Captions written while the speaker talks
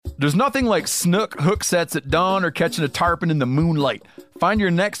There's nothing like snook hook sets at dawn or catching a tarpon in the moonlight. Find your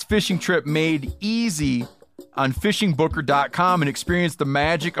next fishing trip made easy on fishingbooker.com and experience the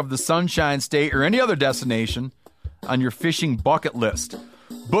magic of the Sunshine State or any other destination on your fishing bucket list.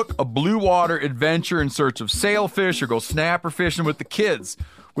 Book a blue water adventure in search of sailfish or go snapper fishing with the kids.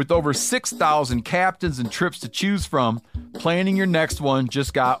 With over 6,000 captains and trips to choose from, planning your next one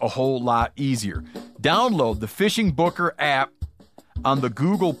just got a whole lot easier. Download the Fishing Booker app on the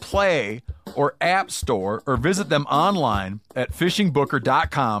Google Play or App Store or visit them online at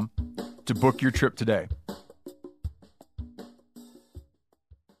fishingbooker.com to book your trip today.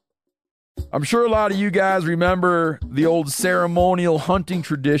 I'm sure a lot of you guys remember the old ceremonial hunting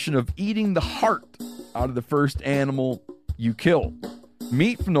tradition of eating the heart out of the first animal you kill.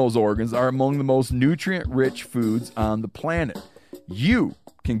 Meat from those organs are among the most nutrient-rich foods on the planet. You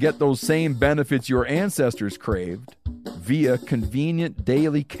can get those same benefits your ancestors craved via convenient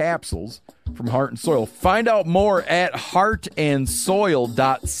daily capsules from Heart and Soil. Find out more at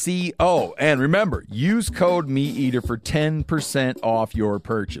heartandsoil.co. And remember, use code MeatEater for 10% off your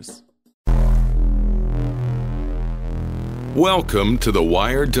purchase. Welcome to the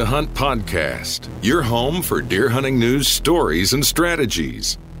Wired to Hunt podcast, your home for deer hunting news, stories, and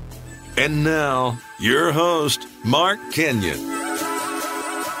strategies. And now, your host, Mark Kenyon.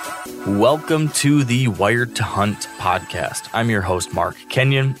 Welcome to the Wired to Hunt podcast. I'm your host, Mark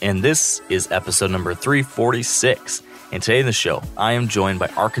Kenyon, and this is episode number 346. And today in the show, I am joined by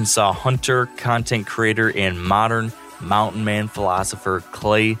Arkansas hunter, content creator, and modern mountain man philosopher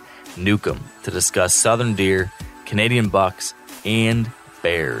Clay Newcomb to discuss southern deer, Canadian bucks, and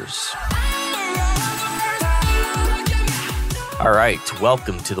bears. All right,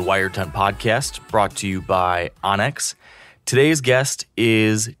 welcome to the Wired Hunt podcast, brought to you by Onyx. Today's guest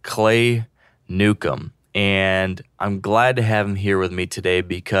is Clay Newcomb, and I'm glad to have him here with me today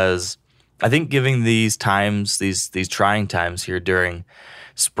because I think giving these times, these trying times here during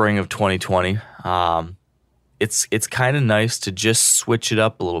spring of 2020, it's kind of nice to just switch it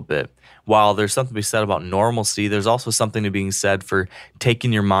up a little bit. While there's something to be said about normalcy, there's also something to being said for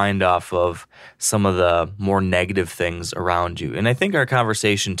taking your mind off of some of the more negative things around you. And I think our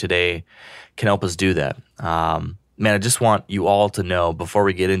conversation today can help us do that. Man, I just want you all to know before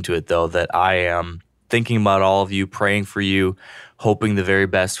we get into it, though, that I am thinking about all of you, praying for you, hoping the very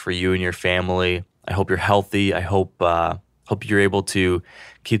best for you and your family. I hope you're healthy. I hope you're able to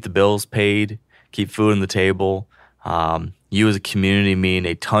keep the bills paid, keep food on the table. You as a community mean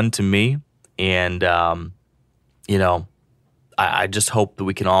a ton to me, and I just hope that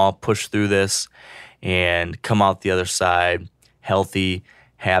we can all push through this and come out the other side healthy,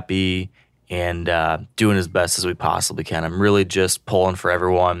 happy, and doing as best as we possibly can. I'm really just pulling for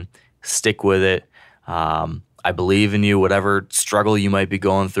everyone. Stick with it. I believe in you, whatever struggle you might be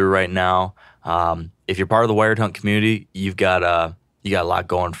going through right now. If you're part of the Wired Hunt community, you got a lot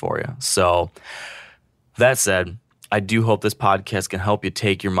going for you. So that said, I do hope this podcast can help you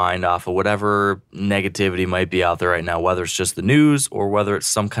take your mind off of whatever negativity might be out there right now, whether it's just the news or whether it's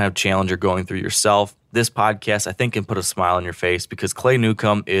some kind of challenge you're going through yourself. This podcast, I think, can put a smile on your face because Clay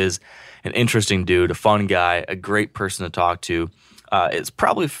Newcomb is an interesting dude, a fun guy, a great person to talk to. It's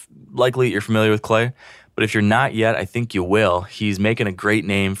probably likely you're familiar with Clay, but if you're not yet, I think you will. He's making a great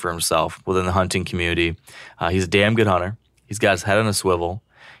name for himself within the hunting community. He's a damn good hunter. He's got his head on a swivel.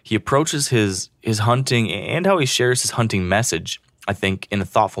 He approaches his hunting and how he shares his hunting message, I think, in a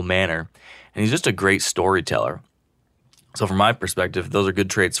thoughtful manner. And he's just a great storyteller. So from my perspective, those are good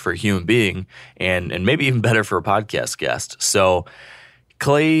traits for a human being and maybe even better for a podcast guest. So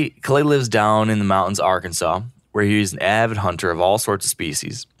Clay lives down in the mountains of Arkansas, where he's an avid hunter of all sorts of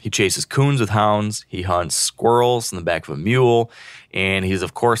species. He chases coons with hounds. He hunts squirrels in the back of a mule. And he's,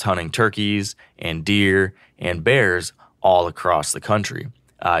 of course, hunting turkeys and deer and bears all across the country.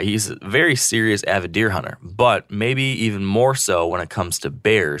 He's a very serious avid deer hunter, but maybe even more so when it comes to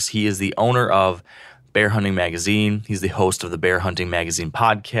bears. He is the owner of Bear Hunting Magazine. He's the host of the Bear Hunting Magazine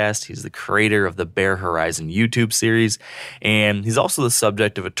podcast. He's the creator of the Bear Horizon YouTube series. And he's also the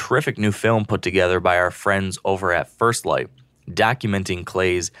subject of a terrific new film put together by our friends over at First Light, documenting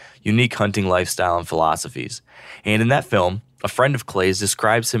Clay's unique hunting lifestyle and philosophies. And in that film, a friend of Clay's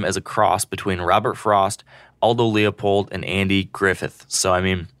describes him as a cross between Robert Frost, Aldo Leopold, and Andy Griffith. So, I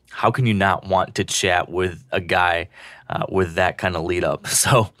mean, how can you not want to chat with a guy with that kind of lead up?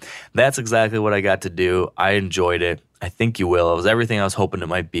 So that's exactly what I got to do. I enjoyed it. I think you will. It was everything I was hoping it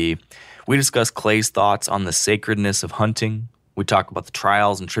might be. We discussed Clay's thoughts on the sacredness of hunting. We talk about the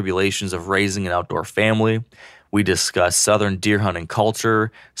trials and tribulations of raising an outdoor family. We discuss southern deer hunting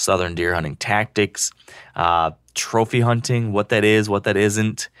culture, southern deer hunting tactics, trophy hunting, what that is, what that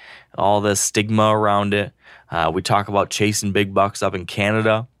isn't, all the stigma around it. We talk about chasing big bucks up in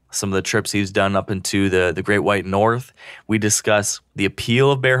Canada, some of the trips he's done up into the Great White North. We discuss the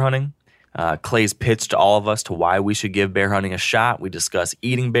appeal of bear hunting, Clay's pitch to all of us to why we should give bear hunting a shot. We discuss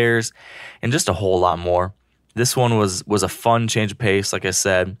eating bears and just a whole lot more. This one was a fun change of pace, like I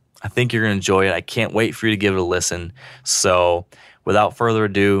said. I think you're going to enjoy it. I can't wait for you to give it a listen. So without further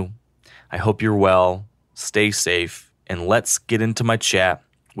ado, I hope you're well, stay safe, and let's get into my chat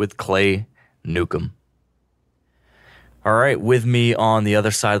with Clay Newcomb. All right, with me on the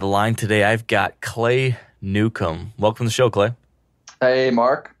other side of the line today, I've got Clay Newcomb. Welcome to the show, Clay. Hey,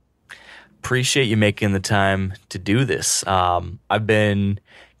 Mark. Appreciate you making the time to do this. I've been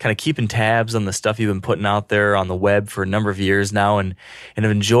kind of keeping tabs on the stuff you've been putting out there on the web for a number of years now, and have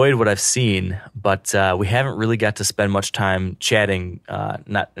enjoyed what I've seen, but we haven't really got to spend much time chatting,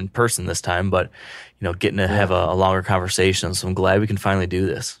 not in person this time, but getting to have a longer conversation. So I'm glad we can finally do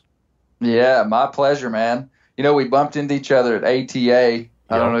this. Yeah, my pleasure, man. We bumped into each other at ATA.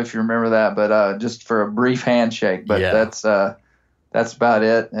 I don't know if you remember that, but just for a brief handshake. But that's about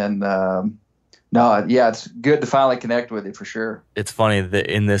it. And it's good to finally connect with you for sure. It's funny that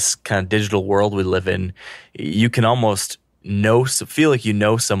in this kind of digital world we live in, you can almost feel like you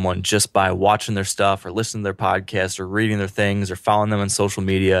know someone just by watching their stuff or listening to their podcast or reading their things or following them on social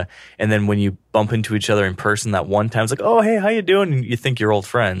media. And then when you bump into each other in person that one time, it's like, oh, hey, how you doing? And you think you're old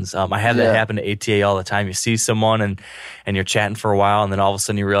friends. I have that happen to ATA all the time. You see someone and you're chatting for a while, and then all of a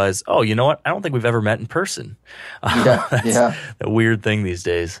sudden you realize, oh, you know what? I don't think we've ever met in person. That's a weird thing these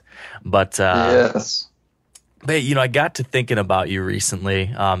days. But yes. But, I got to thinking about you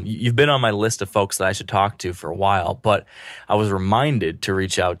recently. You've been on my list of folks that I should talk to for a while, but I was reminded to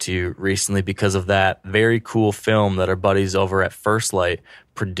reach out to you recently because of that very cool film that our buddies over at First Light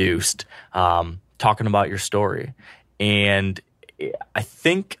produced, talking about your story. And I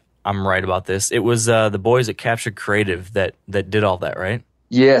think I'm right about this. It was the boys at Captured Creative that did all that, right?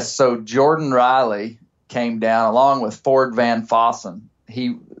 Yes. So Jordan Riley came down along with Ford Van Fossen.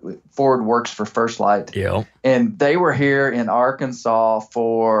 Ford works for First Light. Yeah. And they were here in Arkansas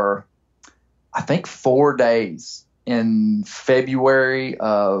for, I think, 4 days in February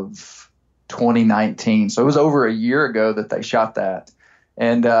of 2019. So it was over a year ago that they shot that.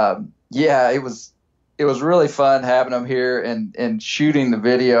 And it was really fun having them here, and shooting the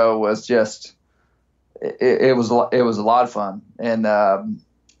video was just, it was a lot of fun. And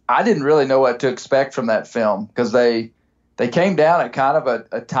I didn't really know what to expect from that film because they came down at kind of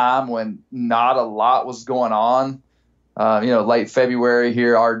a time when not a lot was going on. Late February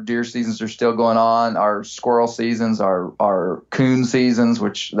here, our deer seasons are still going on. Our squirrel seasons, our coon seasons,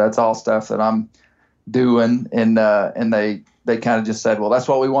 which that's all stuff that I'm doing. And they kind of just said, well, that's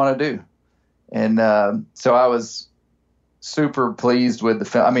what we want to do. And so I was super pleased with the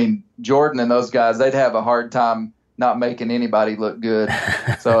film. I mean, Jordan and those guys, they'd have a hard time not making anybody look good.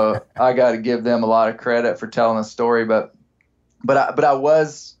 So I got to give them a lot of credit for telling the story. But I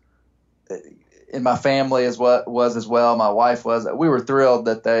was, and my family as well. My wife was. We were thrilled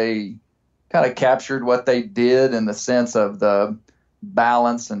that they kind of captured what they did in the sense of the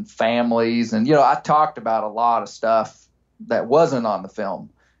balance and families. And I talked about a lot of stuff that wasn't on the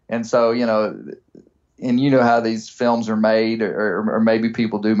film, and so and how these films are made, or maybe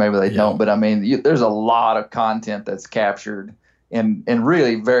people do, maybe they don't. But I mean, there's a lot of content that's captured, and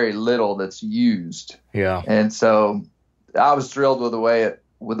really very little that's used. Yeah, and so I was thrilled with the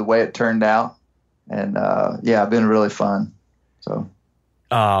way it turned out, and it's been really fun. So,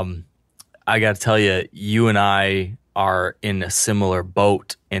 I got to tell you, you and I are in a similar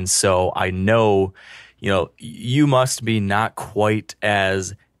boat, and so I know, you must be not quite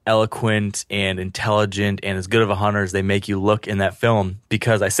as eloquent and intelligent and as good of a hunter as they make you look in that film.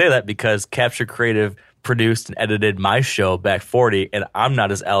 Because I say that because Captured Creative produced and edited my show Back 40, and I'm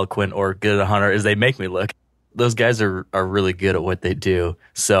not as eloquent or good a hunter as they make me look. Those guys are really good at what they do.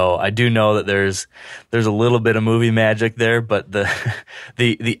 So I do know that there's a little bit of movie magic there, but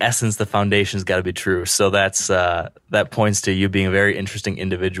the essence, the foundation's got to be true. So that points to you being a very interesting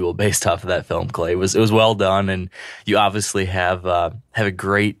individual based off of that film, Clay. It was well done, and you obviously have a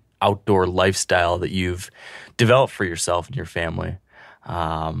great outdoor lifestyle that you've developed for yourself and your family.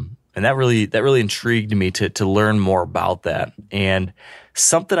 And that really intrigued me to learn more about that. And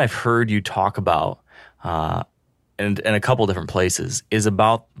something I've heard you talk about, and a couple different places, is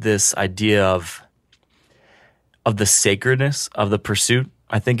about this idea of the sacredness of the pursuit,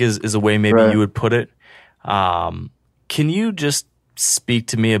 I think is a way maybe you would put it. Can you just speak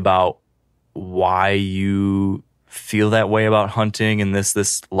to me about why you feel that way about hunting and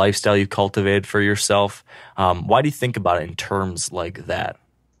this lifestyle you've cultivated for yourself? Why do you think about it in terms like that?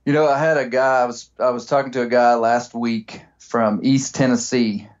 I had a guy, I was talking to a guy last week from East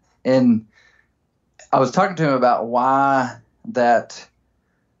Tennessee, and I was talking to him about why that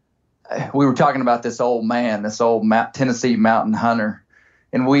we were talking about this old man, this old Tennessee mountain hunter,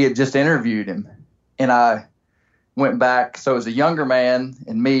 and we had just interviewed him. And I went back. So it was a younger man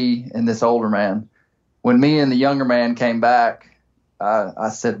and me and this older man. When me and the younger man came back, I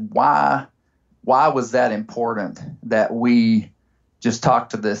said, why was that important that we just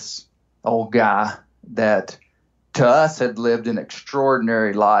talked to this old guy that to us had lived an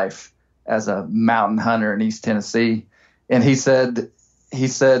extraordinary life as a mountain hunter in East Tennessee? And he said,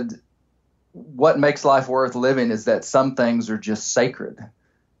 what makes life worth living is that some things are just sacred.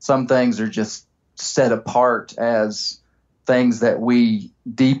 Some things are just set apart as things that we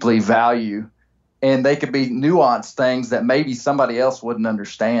deeply value. And they could be nuanced things that maybe somebody else wouldn't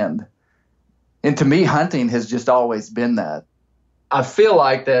understand. And to me, hunting has just always been that. I feel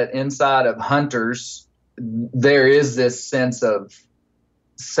like that inside of hunters, there is this sense of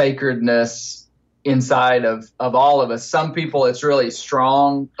sacredness inside of all of us. Some people it's really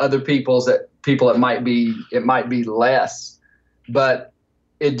strong. Other people it might be less. But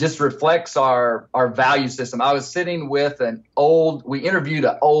it just reflects our value system. I was sitting with we interviewed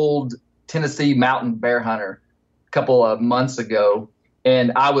an old Tennessee mountain bear hunter a couple of months ago.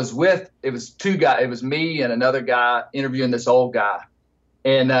 And it was two guys. It was me and another guy interviewing this old guy.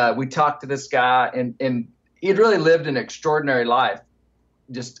 And we talked to this guy, and he'd really lived an extraordinary life,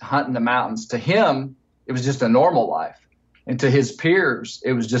 just hunting the mountains. To him, it was just a normal life. And to his peers,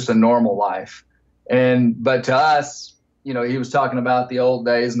 it was just a normal life. But to us, he was talking about the old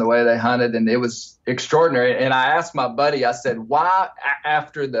days and the way they hunted, and it was extraordinary. And I asked my buddy, I said, why,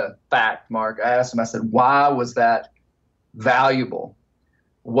 after the fact, Mark, I asked him, I said, why was that valuable,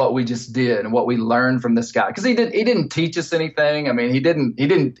 what we just did and what we learned from this guy? Because he didn't teach us anything. I mean, he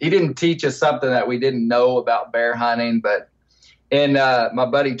didn't teach us something that we didn't know about bear hunting. And my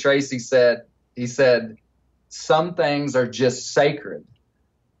buddy Tracy said, some things are just sacred,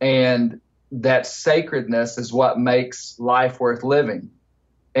 and that sacredness is what makes life worth living.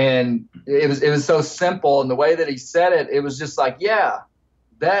 And it was so simple. And the way that he said it, it was just like, yeah,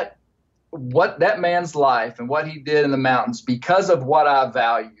 what that man's life and what he did in the mountains, because of what I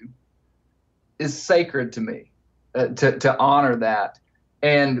value, is sacred to me, to honor that.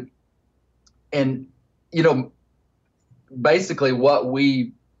 And basically what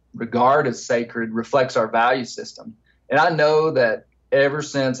we regard as sacred reflects our value system. And I know that ever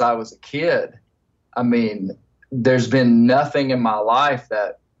since I was a kid, I mean, there's been nothing in my life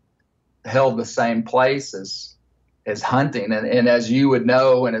that held the same place as hunting. And as you would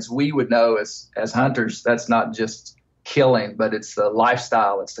know, and as we would know as hunters, that's not just killing, but it's the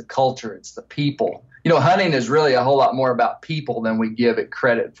lifestyle, it's the culture, it's the people. Hunting is really a whole lot more about people than we give it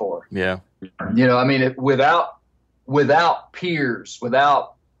credit for. Yeah. I mean, without peers,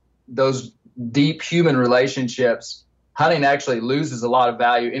 without those deep human relationships, hunting actually loses a lot of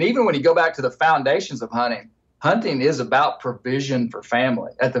value. And even when you go back to the foundations of hunting is about provision for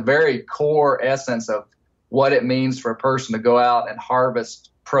family. At the very core essence of what it means for a person to go out and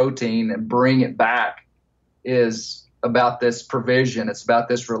harvest protein and bring it back is about this provision. It's about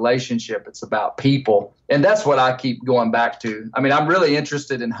this relationship. It's about people. And that's what I keep going back to. I mean, I'm really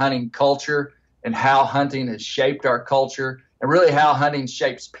interested in hunting culture and how hunting has shaped our culture and really how hunting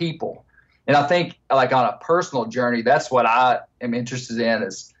shapes people. And I think, like, on a personal journey, that's what I am interested in,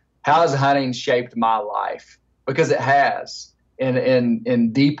 is how has hunting shaped my life? Because it has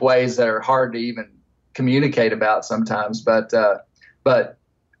in deep ways that are hard to even communicate about sometimes. But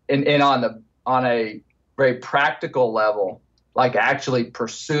on a very practical level, like actually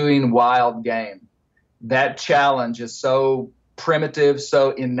pursuing wild game, that challenge is so primitive,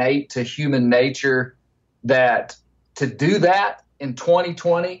 so innate to human nature, that to do that in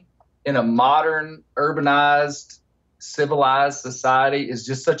 2020 in a modern, urbanized, civilized society is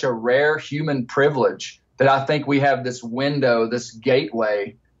just such a rare human privilege that I think we have this window, this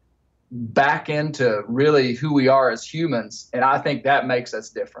gateway back into really who we are as humans. And I think that makes us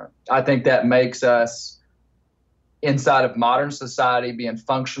different. I think that makes us, inside of modern society, being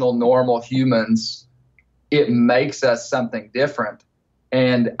functional, normal humans, it makes us something different.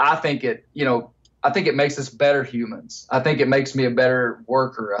 And I think it makes us better humans. I think it makes me a better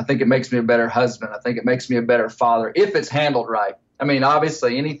worker. I think it makes me a better husband. I think it makes me a better father if it's handled right. I mean,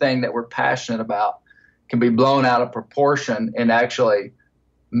 obviously, anything that we're passionate about can be blown out of proportion and actually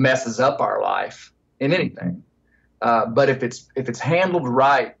messes up our life in anything. But if it's handled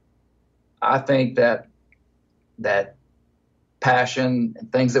right, I think that that passion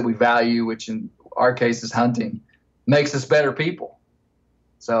and things that we value, which in our case is hunting, makes us better people.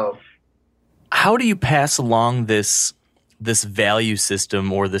 So how do you pass along this value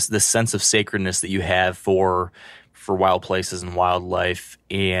system or this sense of sacredness that you have for wild places and wildlife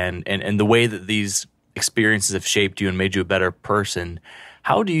and the way that these experiences have shaped you and made you a better person?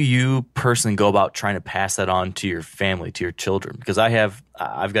 How do you personally go about trying to pass that on to your family, to your children? Because I've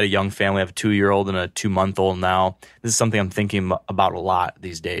got a young family. I have a 2-year-old and a 2-month-old now. This is something I'm thinking about a lot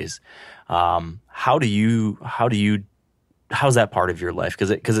these days. How's that part of your life?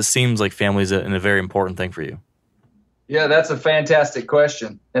 Because it seems like family is a very important thing for you. Yeah, that's a fantastic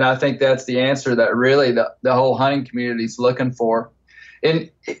question. And I think that's the answer that really the whole hunting community is looking for.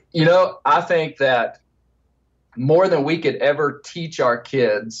 And, I think that more than we could ever teach our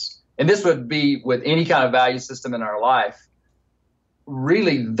kids, and this would be with any kind of value system in our life,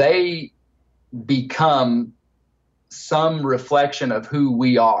 really they become some reflection of who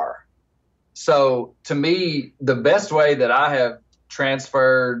we are. So to me, the best way that I have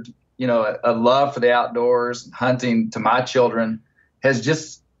transferred, a love for the outdoors and hunting to my children has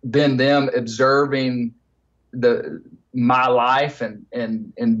just been them observing my life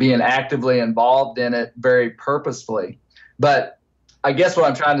and being actively involved in it very purposefully. But I guess what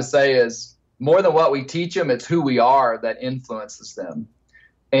I'm trying to say is more than what we teach them, it's who we are that influences them.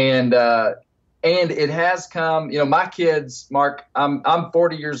 And it has come, my kids, Mark, I'm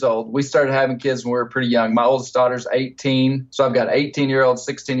 40 years old. We started having kids when we were pretty young. My oldest daughter's 18. So I've got an 18-year-old,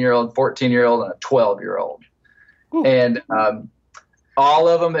 16-year-old, 14-year-old, and a 12-year-old. And all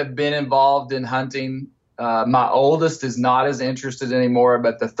of them have been involved in hunting. My oldest is not as interested anymore,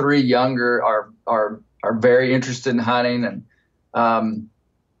 but the 3 younger are very interested in hunting.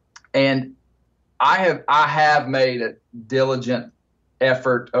 And I have made a diligent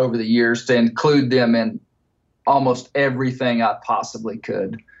effort over the years to include them in almost everything I possibly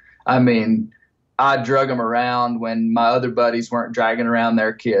could. I mean, I drug them around when my other buddies weren't dragging around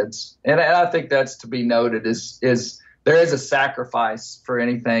their kids. And I think that's to be noted is there is a sacrifice for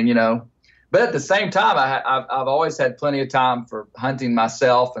anything, But at the same time, I've always had plenty of time for hunting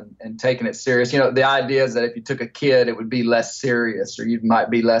myself and taking it serious. The idea is that if you took a kid, it would be less serious or you might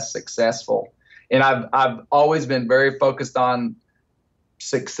be less successful. And I've always been very focused on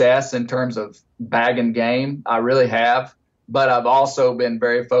success in terms of bagging game. I really have. But I've also been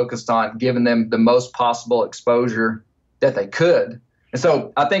very focused on giving them the most possible exposure that they could. And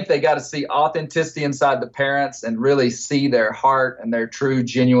so I think they got to see authenticity inside the parents and really see their heart and their true,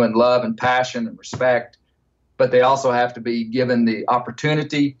 genuine love and passion and respect. But they also have to be given the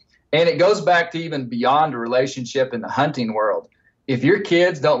opportunity. And it goes back to even beyond a relationship in the hunting world. If your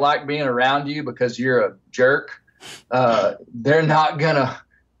kids don't like being around you because you're a jerk, they're not going to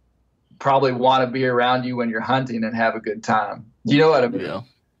probably want to be around you when you're hunting and have a good time. You know what I mean? Yeah.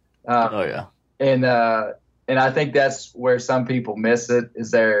 Oh, yeah. And I think that's where some people miss it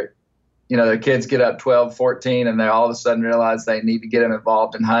is their kids get up 12, 14, and they all of a sudden realize they need to get them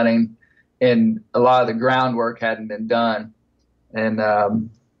involved in hunting. And a lot of the groundwork hadn't been done. And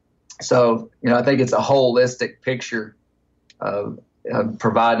so I think it's a holistic picture of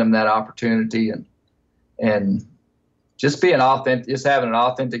providing them that opportunity and just being authentic, just having an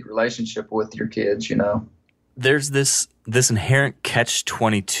authentic relationship with your kids, There's this inherent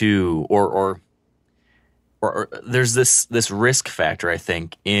catch-22 or there's this risk factor, I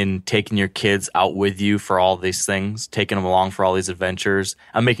think, in taking your kids out with you for all these things, taking them along for all these adventures.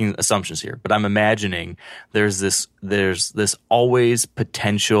 I'm making assumptions here, but I'm imagining there's this always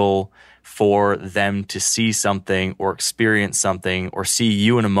potential for them to see something or experience something or see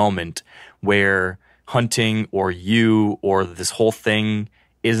you in a moment where hunting or you or this whole thing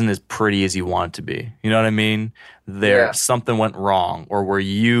isn't as pretty as you want it to be. You know what I mean? Something went wrong or where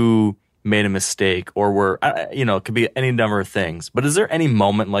you made a mistake or where, it could be any number of things. But is there any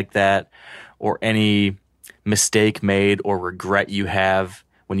moment like that or any mistake made or regret you have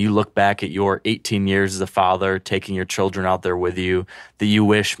when you look back at your 18 years as a father, taking your children out there with you, that you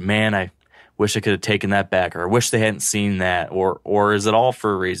wish, man, I wish I could have taken that back, or I wish they hadn't seen that, or is it all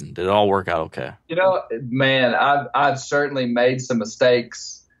for a reason? Did it all work out okay? Man, I've certainly made some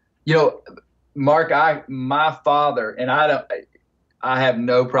mistakes. Mark, my father, and I have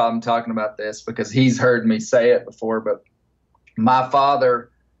no problem talking about this because he's heard me say it before, but my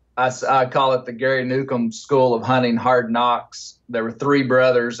father, I call it the Gary Newcomb School of Hunting Hard Knocks. There were 3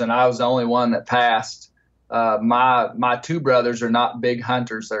 brothers, and I was the only one that passed. My 2 brothers are not big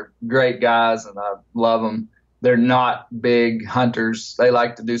hunters. They're great guys, and I love them. They're not big hunters. They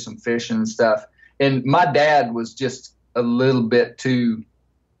like to do some fishing and stuff. And my dad was just a little bit too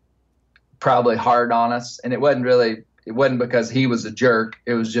probably hard on us. And it wasn't because he was a jerk.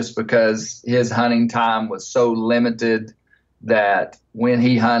 It was just because his hunting time was so limited that when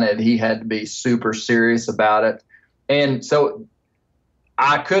he hunted, he had to be super serious about it. And so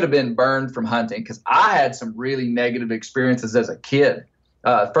I could have been burned from hunting because I had some really negative experiences as a kid.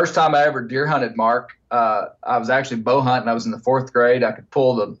 First time I ever deer hunted, Mark, I was actually bow hunting. I was in the 4th grade. I could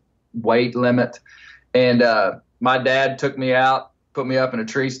pull the weight limit. And my dad took me out, put me up in a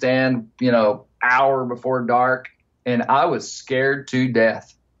tree stand, hour before dark. And I was scared to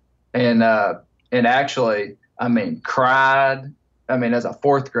death. And actually, cried, as a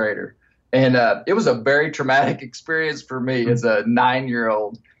 4th grader. And it was a very traumatic experience for me as a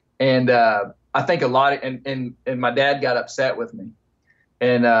 9-year-old. And I think a lot of, and my dad got upset with me.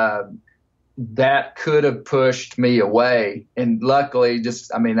 And that could have pushed me away. And luckily, I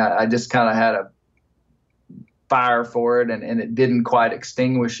just kind of had a fire for it, and it didn't quite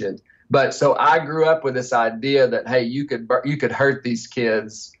extinguish it. But so I grew up with this idea that, hey, you could hurt these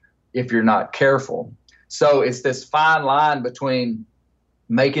kids if you're not careful. So it's this fine line between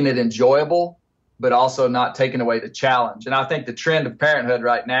making it enjoyable, but also not taking away the challenge. And I think the trend of parenthood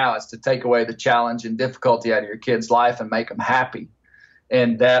right now is to take away the challenge and difficulty out of your kid's life and make them happy.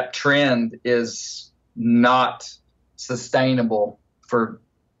 And that trend is not sustainable for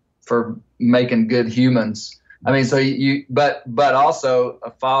making good humans. But also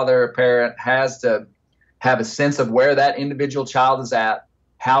a father, a parent has to have a sense of where that individual child is at,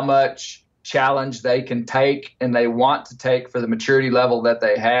 how much challenge they can take and they want to take for the maturity level that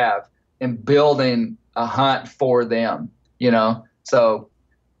they have, and building a hunt for them, So,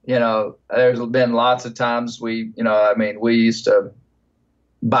 there's been lots of times we used to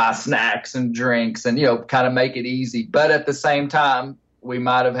buy snacks and drinks and, kind of make it easy. But at the same time, we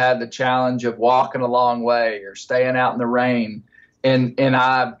might have had the challenge of walking a long way or staying out in the rain. And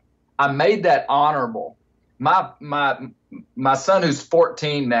I made that honorable. My son, who's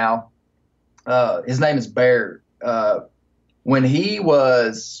 14 now, his name is Bear. When he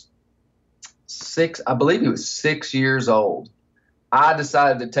was 6, I believe he was 6 years old, I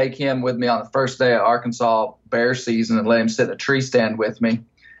decided to take him with me on the first day of Arkansas bear season and let him sit in a tree stand with me.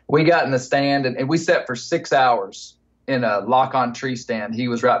 We got in the stand and we sat for 6 hours in a lock-on tree stand. He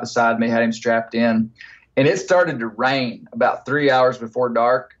was right beside me, had him strapped in. And it started to rain about 3 hours before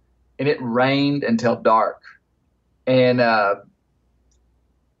dark, and it rained until dark. And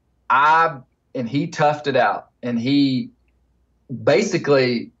he toughed it out. And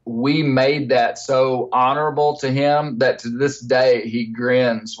we made that so honorable to him that to this day he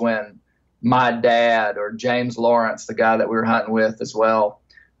grins when my dad or James Lawrence, the guy that we were hunting with as well,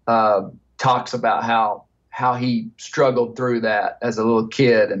 talks about how he struggled through that as a little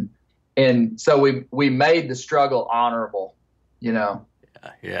kid. And so we made the struggle honorable, Yeah,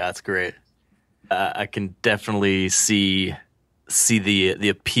 that's great. I can definitely see the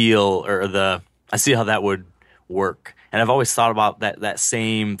appeal, or I see how that would work. And I've always thought about that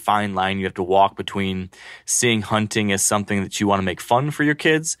same fine line you have to walk between seeing hunting as something that you want to make fun for your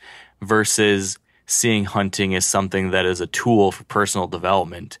kids versus seeing hunting as something that is a tool for personal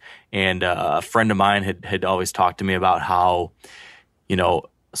development. And a friend of mine had always talked to me about how,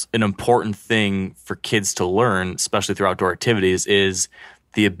 an important thing for kids to learn, especially through outdoor activities, is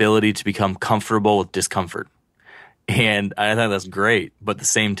the ability to become comfortable with discomfort. And I think that's great. But at the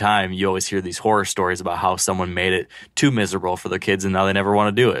same time, you always hear these horror stories about how someone made it too miserable for their kids and now they never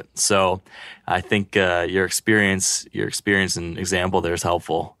want to do it. So I think your experience and example there is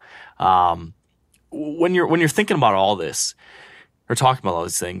helpful. When you're thinking about all this or talking about all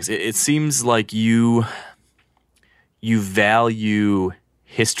these things, it seems like you value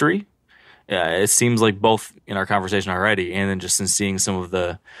history. It seems like both in our conversation already and then just in seeing some of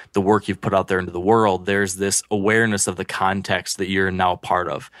the work you've put out there into the world, there's this awareness of the context that you're now a part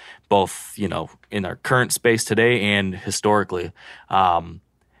of, both, in our current space today and historically.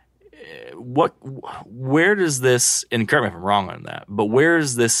 Where does this, and correct me if I'm wrong on that, but where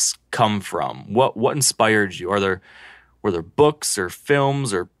does this come from? What inspired you? Were there books or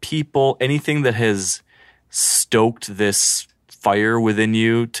films or people, anything that has stoked this fire within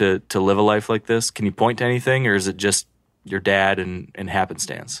you to live a life like this? Can you point to anything, or is it just your dad and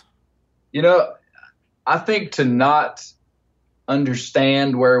happenstance? I think to not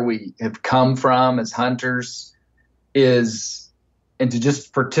understand where we have come from as hunters and to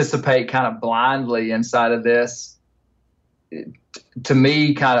just participate kind of blindly inside of this, to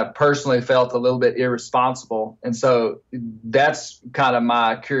me, kind of personally felt a little bit irresponsible. And so that's kind of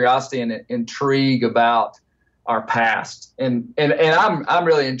my curiosity and intrigue about our past. And I'm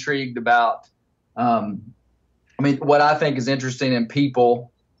really intrigued about, what I think is interesting in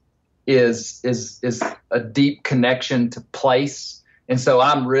people is a deep connection to place. And so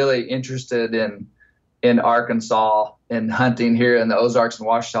I'm really interested in Arkansas and hunting here in the Ozarks and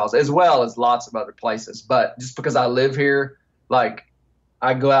Ouachita's, as well as lots of other places. But just because I live here, like,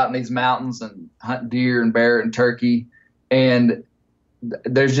 I go out in these mountains and hunt deer and bear and turkey. And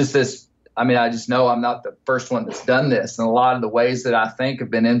there's just this, I mean, I just know I'm not the first one that's done this. And a lot of the ways that I think have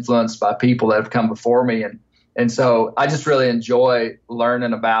been influenced by people that have come before me. And so I just really enjoy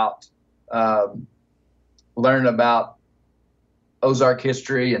learning about Ozark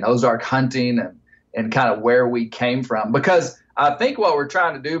history and Ozark hunting and kind of where we came from. Because I think what we're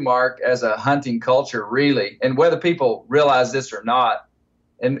trying to do, Mark, as a hunting culture, really, and whether people realize this or not,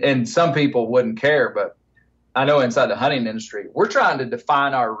 and some people wouldn't care, but I know inside the hunting industry, we're trying to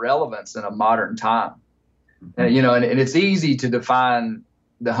define our relevance in a modern time. And, you know, and it's easy to define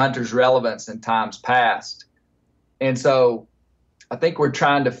the hunter's relevance in times past. And so I think we're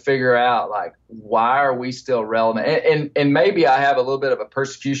trying to figure out, like, why are we still relevant? And maybe I have a little bit of a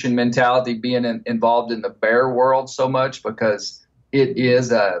persecution mentality being involved in the bear world so much, because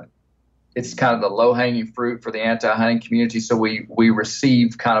it's kind of the low-hanging fruit for the anti-hunting community. So we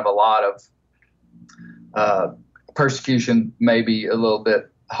receive kind of a lot of persecution, maybe a little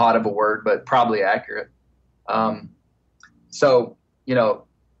bit hot of a word, but probably accurate. So, you know,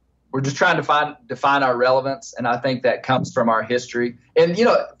 we're just trying to define our relevance, and I think that comes from our history. And, you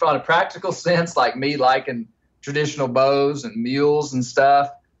know, from a practical sense, like me liking traditional bows and mules and stuff,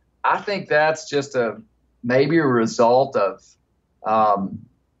 I think that's just maybe a result of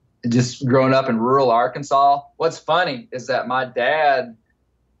just growing up in rural Arkansas. What's funny is that my dad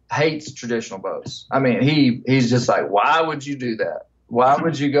hates traditional bows. I mean, he's just like, why would you do that? Why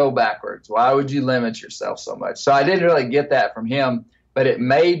would you go backwards? Why would you limit yourself so much? So I didn't really get that from him, but it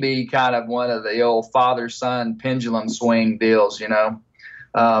may be kind of one of the old father-son pendulum swing deals, you know,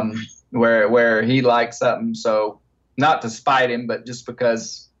 where he likes something. So not to spite him, but just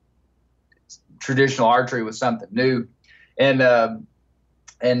because traditional archery was something new. And,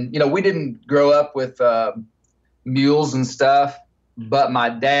 you know, we didn't grow up with mules and stuff, but my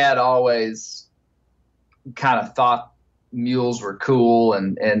dad always kind of thought mules were cool.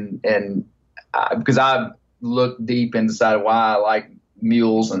 And because I've looked deep inside why I like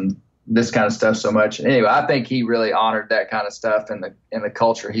mules and this kind of stuff so much. And anyway, I think he really honored that kind of stuff in the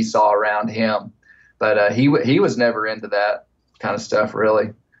culture he saw around him. But he was never into that kind of stuff,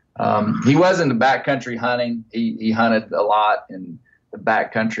 really. He was into backcountry hunting. He hunted a lot in the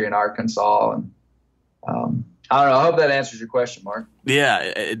backcountry in Arkansas. And I don't know. I hope that answers your question, Mark. Yeah,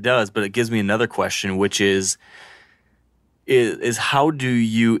 it does. But it gives me another question, which is how do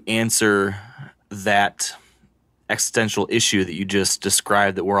you answer that existential issue that you just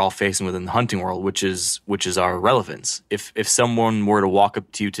described that we're all facing within the hunting world, which is our relevance? If someone were to walk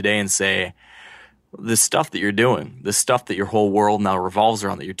up to you today and say, this stuff that you're doing, this stuff that your whole world now revolves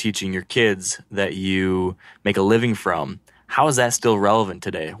around, that you're teaching your kids, that you make a living from, how is that still relevant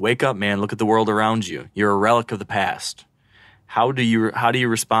today? Wake up, man. Look at the world around you. You're a relic of the past. How do you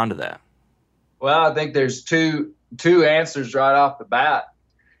respond to that? Well, I think there's two answers right off the bat.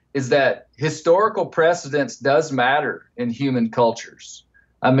 Is that historical precedence does matter in human cultures.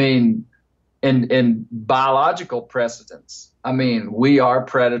 I mean, in biological precedence. I mean, we are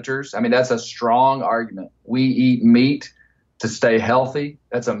predators. I mean, that's a strong argument. We eat meat to stay healthy.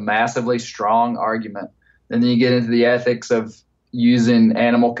 That's a massively strong argument. And then you get into the ethics of using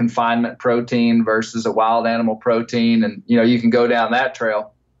animal confinement protein versus a wild animal protein. And, you know, you can go down that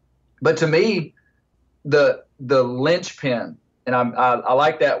trail. But to me, the linchpin, and I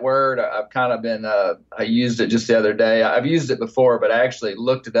like that word. I've kind of been, I used it just the other day. I've used it before, but I actually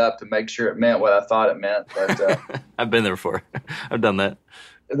looked it up to make sure it meant what I thought it meant. But I've been there before. I've done that.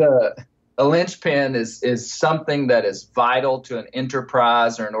 A linchpin is something that is vital to an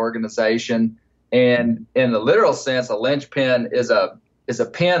enterprise or an organization. And in the literal sense, a linchpin is a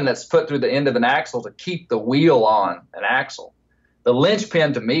pin that's put through the end of an axle to keep the wheel on an axle. The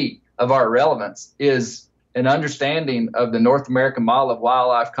linchpin, to me, of our relevance is an understanding of the North American model of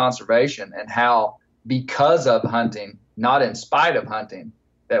wildlife conservation and how, because of hunting, not in spite of hunting,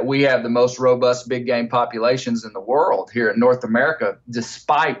 that we have the most robust big game populations in the world here in North America,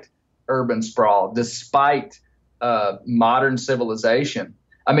 despite urban sprawl, despite modern civilization.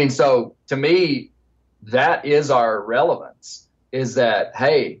 I mean, so to me, that is our relevance, is that,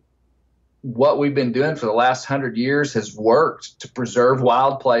 hey, what we've been doing for the last 100 years has worked to preserve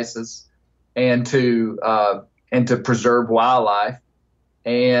wild places and to preserve wildlife.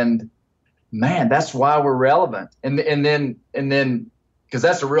 And man, that's why we're relevant. And then because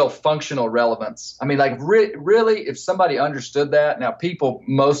that's a real functional relevance. I mean, like really, if somebody understood that, now people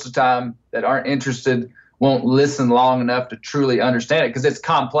most of the time that aren't interested won't listen long enough to truly understand it because it's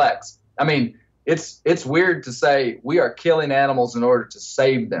complex. I mean, it's weird to say we are killing animals in order to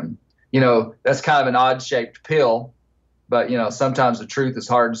save them. That's kind of an odd shaped pill, but sometimes the truth is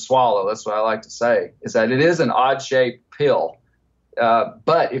hard to swallow. That's what I like to say, is that it is an odd shaped pill.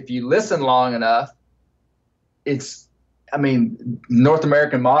 But if you listen long enough, North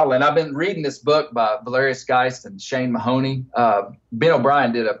American model, and I've been reading this book by Valerius Geist and Shane Mahoney. Ben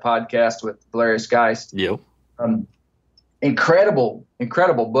O'Brien did a podcast with Valerius Geist. Yep. Incredible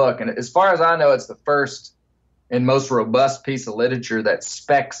book. And as far as I know, it's the first and most robust piece of literature that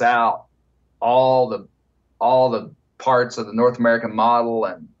specs out all the parts of the North American model.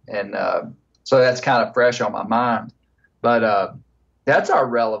 And so that's kind of fresh on my mind. But that's our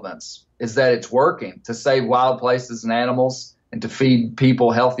relevance, is that it's working to save wild places and animals and to feed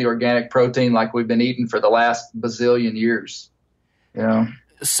people healthy organic protein like we've been eating for the last bazillion years.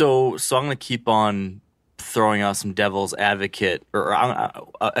 So I'm going to keep on throwing out some devil's advocate, or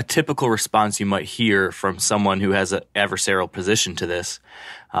a typical response you might hear from someone who has an adversarial position to this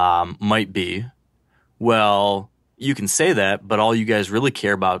might be, well, you can say that, but all you guys really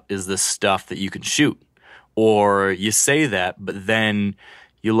care about is the stuff that you can shoot. Or you say that, but then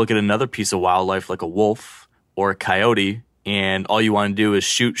you look at another piece of wildlife like a wolf or a coyote, and all you want to do is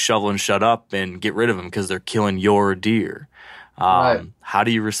shoot, shovel, and shut up and get rid of them because they're killing your deer. Right. How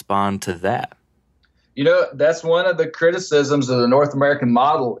do you respond to that? That's one of the criticisms of the North American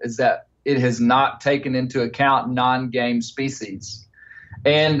model, is that it has not taken into account non-game species.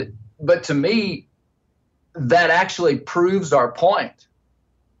 But to me, that actually proves our point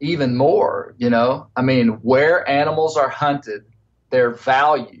even more. Where animals are hunted, they're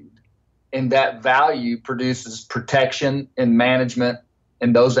valued, and that value produces protection and management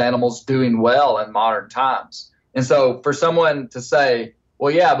and those animals doing well in modern times. And so for someone to say,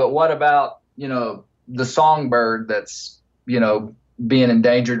 well, yeah, but what about, the songbird that's, being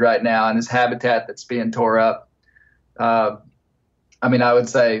endangered right now and his habitat that's being tore up? I would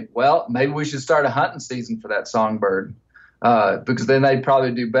say, well, maybe we should start a hunting season for that songbird, because then they'd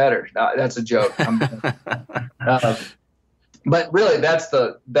probably do better. That's a joke. But really, that's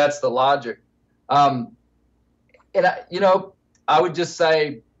the logic. I would just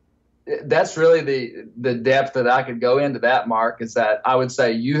say that's really the depth that I could go into that, Mark, is that I would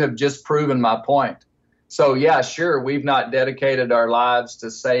say you have just proven my point. So yeah, sure, we've not dedicated our lives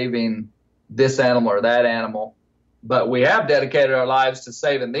to saving this animal or that animal, but we have dedicated our lives to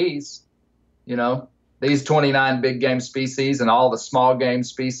saving these 29 big game species and all the small game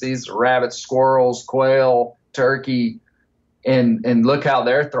species, rabbits, squirrels, quail, turkey, and look how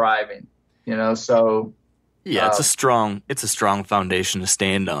they're thriving, so. Yeah, it's a strong foundation to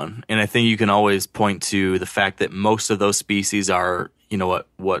stand on. And I think you can always point to the fact that most of those species are,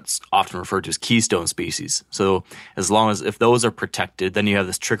 what's often referred to as keystone species. So as long as, if those are protected, then you have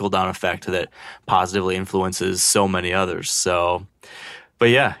this trickle down effect that positively influences so many others. So, but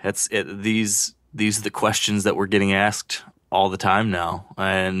yeah, these are the questions that we're getting asked all the time now,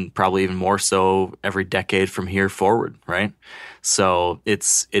 and probably even more so every decade from here forward, right? So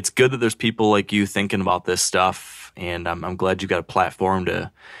it's good that there's people like you thinking about this stuff, and I'm glad you got a platform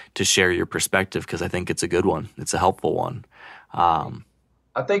to share your perspective, because I think it's a good one. It's a helpful one.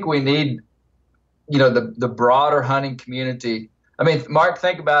 I think we need, the broader hunting community. Mark,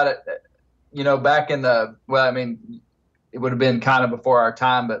 think about it. Back in it would have been kind of before our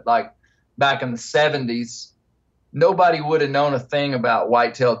time, but like back in the 70s, nobody would have known a thing about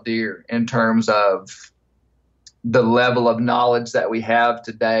white-tailed deer in terms of the level of knowledge that we have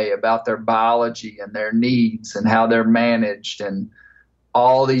today about their biology and their needs and how they're managed and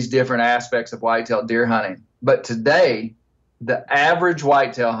all these different aspects of white-tailed deer hunting. But today, the average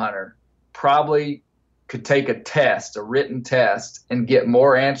whitetail hunter probably could take a written test, and get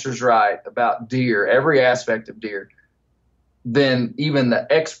more answers right about deer, every aspect of deer, than even the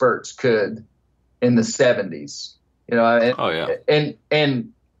experts could in the 70s.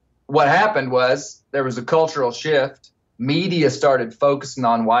 And what happened was there was a cultural shift. Media started focusing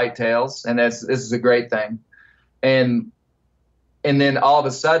on whitetails, and this is a great thing. And then all of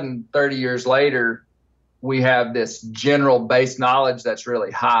a sudden, 30 years later, we have this general base knowledge that's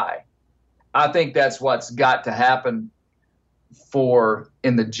really high. I think that's what's got to happen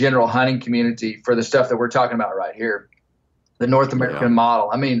in the general hunting community for the stuff that we're talking about right here, the North American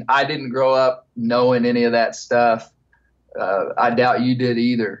model. I didn't grow up knowing any of that stuff. I doubt you did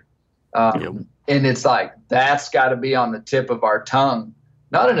either. And it's like, that's got to be on the tip of our tongue,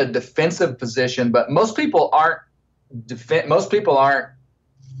 not in a defensive position, but most people aren't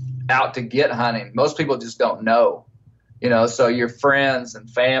out to get hunting. Most people just don't know, so your friends and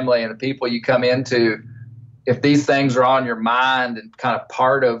family and the people you come into, if these things are on your mind and kind of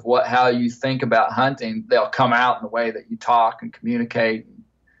part of how you think about hunting, they'll come out in the way that you talk and communicate and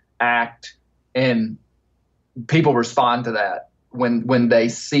act, and people respond to that when they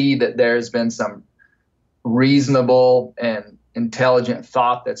see that there's been some reasonable and intelligent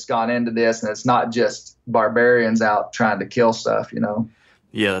thought that's gone into this, and it's not just barbarians out trying to kill stuff.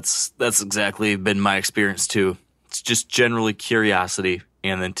 Yeah, that's exactly been my experience too. It's just generally curiosity,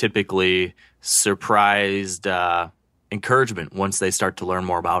 and then typically surprised encouragement once they start to learn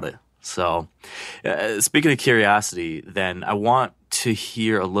more about it. So speaking of curiosity, then I want to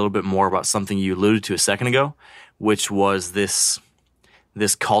hear a little bit more about something you alluded to a second ago, which was this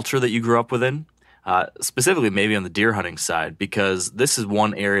culture that you grew up within, specifically maybe on the deer hunting side, because this is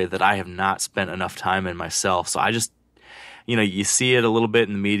one area that I have not spent enough time in myself. So I just, you see it a little bit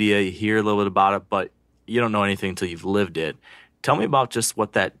in the media, you hear a little bit about it, but you don't know anything until you've lived it. Tell me about just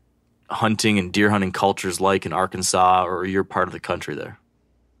what that hunting and deer hunting culture is like in Arkansas or your part of the country there.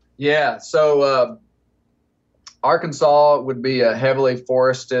 Yeah, so Arkansas would be a heavily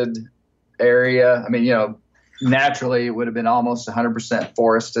forested area. I mean, naturally it would have been almost 100%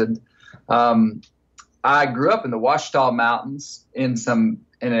 forested. I grew up in the Ouachita Mountains in an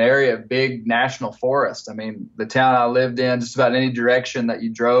area of big national forest. I mean, the town I lived in, just about any direction that you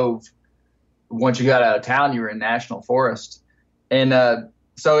drove, once you got out of town, you were in national forest. And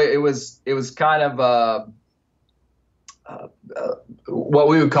so it was kind of what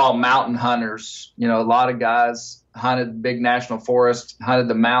we would call mountain hunters. A lot of guys hunted big national forest, hunted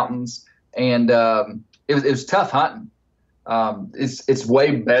the mountains, and it was tough hunting. It's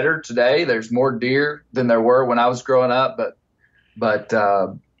way better today. There's more deer than there were when I was growing up, but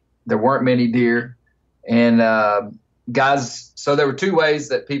there weren't many deer. And guys, so there were two ways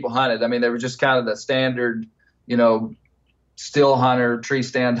that people hunted. I mean, there was just kind of the standard, still hunter, tree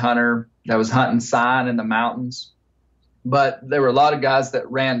stand hunter that was hunting sign in the mountains. But there were a lot of guys that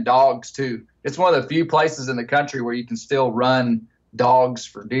ran dogs too. It's one of the few places in the country where you can still run dogs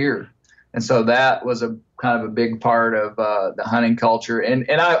for deer. And so that was a kind of a big part of the hunting culture. And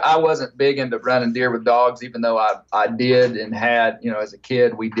I wasn't big into running deer with dogs, even though I did and had, as a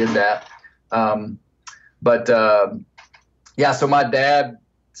kid, we did that. Yeah, so my dad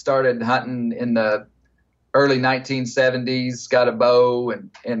started hunting in the early 1970s, got a bow,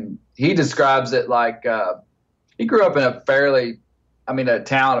 and he describes it like he grew up in a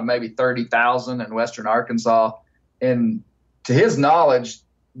town of maybe 30,000 in western Arkansas. And to his knowledge,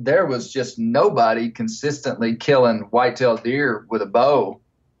 there was just nobody consistently killing white-tailed deer with a bow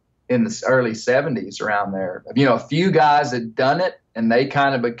in the early 70s around there. A few guys had done it, and they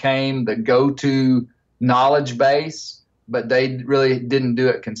kind of became the go-to knowledge base, but they really didn't do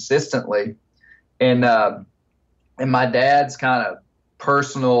it consistently. And my dad's kind of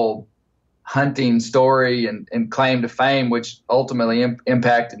personal hunting story and claim to fame, which ultimately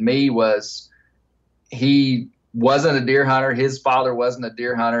impacted me, was he wasn't a deer hunter. His father wasn't a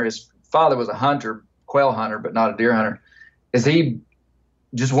deer hunter. His father was a hunter, quail hunter, but not a deer hunter. Is he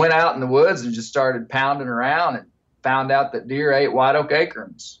just went out in the woods and just started pounding around and found out that deer ate white oak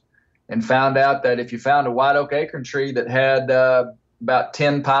acorns, and found out that if you found a white oak acorn tree that had about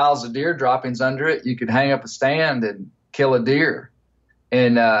 10 piles of deer droppings under it, you could hang up a stand and kill a deer.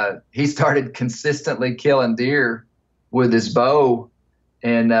 And he started consistently killing deer with his bow,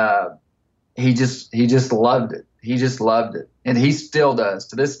 and he just loved it. He just loved it. And he still does.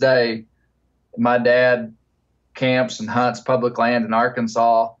 To this day, my dad camps and hunts public land in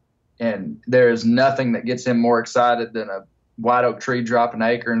Arkansas, and there is nothing that gets him more excited than a white oak tree dropping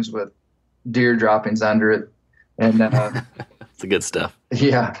acorns with deer droppings under it. And it's the good stuff.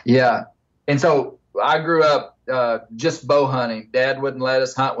 Yeah. And so I grew up just bow hunting. Dad wouldn't let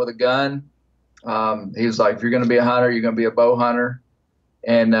us hunt with a gun. He was like, if you're going to be a hunter, you're going to be a bow hunter.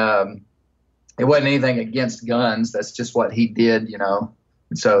 And it wasn't anything against guns. That's just what he did, And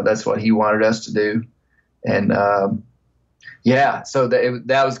so that's what he wanted us to do. And so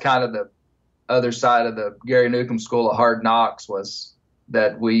that was kind of the other side of the Gary Newcomb School of Hard Knocks, was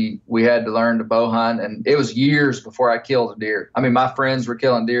that we had to learn to bow hunt. And it was years before I killed a deer. I mean, my friends were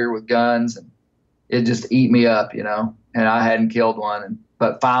killing deer with guns, and it just eat me up, and I hadn't killed one.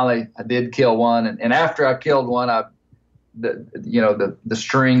 But finally I did kill one. And after I killed one, the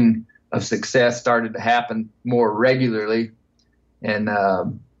string of success started to happen more regularly. And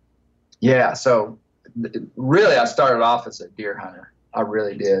so really I started off as a deer hunter. I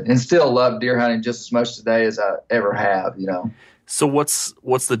really did. And still love deer hunting just as much today as I ever have, So what's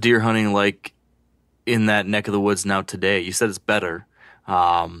the deer hunting like in that neck of the woods now today? You said it's better,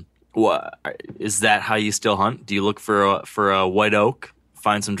 What is that? How you still hunt? Do you look for a white oak,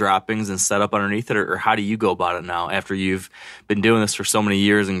 find some droppings, and set up underneath it, or how do you go about it now after you've been doing this for so many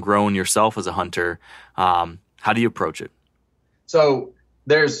years and grown yourself as a hunter? How do you approach it? So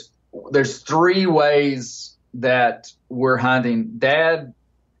there's 3 ways that we're hunting. Dad,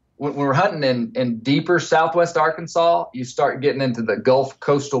 when we're hunting in deeper southwest Arkansas, you start getting into the Gulf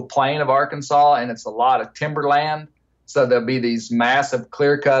coastal plain of Arkansas, and it's a lot of timberland. So there'll be these massive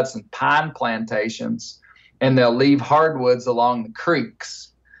clear cuts and pine plantations, and they'll leave hardwoods along the creeks.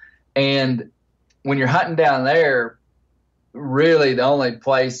 And when you're hunting down there, really the only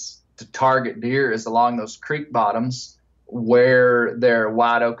place to target deer is along those creek bottoms where their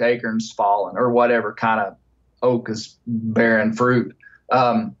white oak acorns fallen or whatever kind of oak is bearing fruit.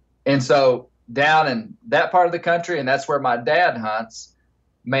 And so down in that part of the country, and that's where my dad hunts,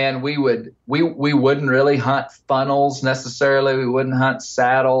 man, we wouldn't really hunt funnels necessarily. We wouldn't hunt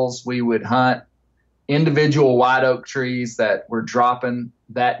saddles. We would hunt individual white oak trees that were dropping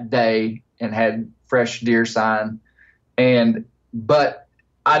that day and had fresh deer sign. But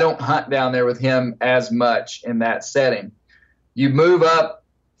I don't hunt down there with him as much in that setting. You move up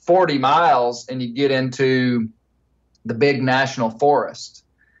 40 miles and you get into the big national forest.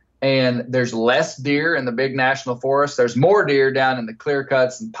 And there's less deer in the big national forest. There's more deer down in the clear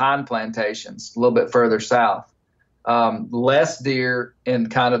cuts and pine plantations a little bit further south. Less deer in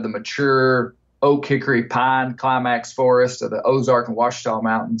kind of the mature oak, hickory, pine climax forest of the Ozark and Ouachita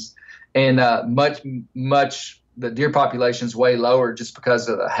Mountains. And much the deer population is way lower just because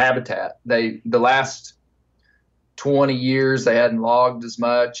of the habitat. The last 20 years they hadn't logged as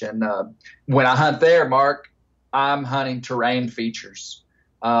much. And when I hunt there, Mark, I'm hunting terrain features.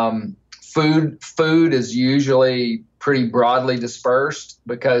 Food is usually pretty broadly dispersed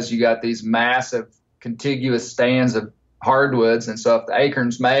because you got these massive contiguous stands of hardwoods. And so if the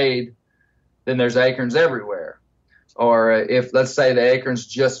acorn's made, then there's acorns everywhere. Or if, let's say, the acorn's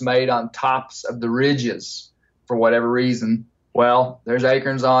just made on tops of the ridges for whatever reason, well, there's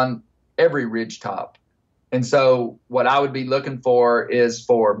acorns on every ridge top. And so what I would be looking for is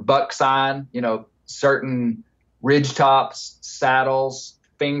for buck sign, certain ridge tops, saddles,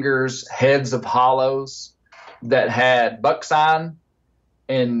 fingers, heads of hollows that had buck sign,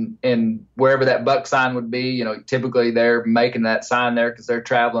 and wherever that buck sign would be, typically they're making that sign there because they're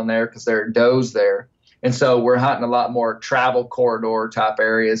traveling there because there are does there. And so we're hunting a lot more travel corridor type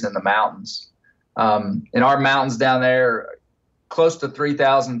areas in the mountains. In our mountains down there, close to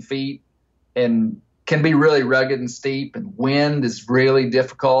 3,000 feet, and can be really rugged and steep, and wind is really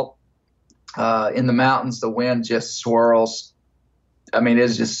difficult. In the mountains, the wind just swirls. I mean,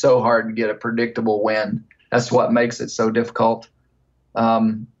 it's just so hard to get a predictable wind. That's what makes it so difficult.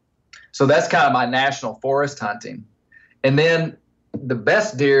 So that's kind of my national forest hunting. And then the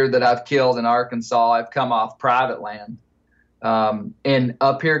best deer that I've killed in Arkansas, I've come off private land. And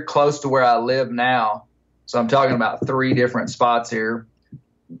up here close to where I live now, so I'm talking about 3 different spots here,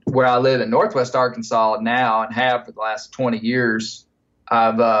 where I live in Northwest Arkansas now and have for the last 20 years,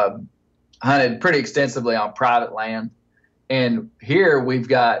 I've hunted pretty extensively on private land. And here we've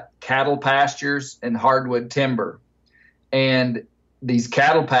got cattle pastures and hardwood timber. And these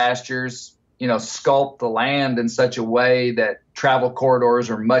cattle pastures, sculpt the land in such a way that travel corridors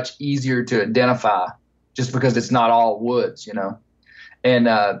are much easier to identify just because it's not all woods, And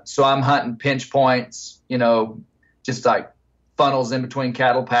so I'm hunting pinch points, just like funnels in between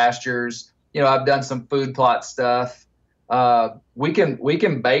cattle pastures. I've done some food plot stuff. We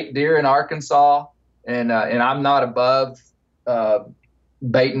can bait deer in Arkansas, and I'm not above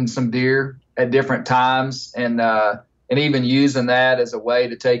baiting some deer at different times, and even using that as a way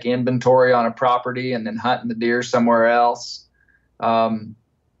to take inventory on a property and then hunting the deer somewhere else. But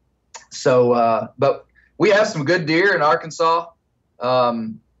we have some good deer in Arkansas.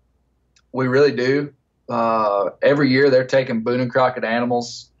 We really do. Every year they're taking Boone and Crockett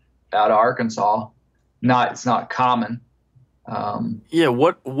animals out of Arkansas. It's not common.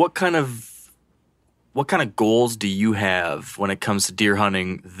 What kind of goals do you have when it comes to deer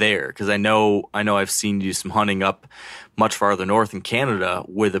hunting there? Because I know I've seen you do some hunting up much farther north in Canada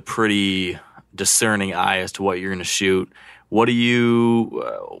with a pretty discerning eye as to what you're going to shoot. What's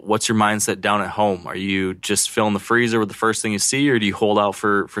your mindset down at home? Are you just filling the freezer with the first thing you see, or do you hold out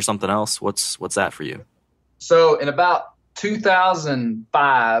for something else? What's that for you? So in about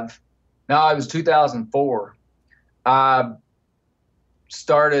 2005, it was 2004, I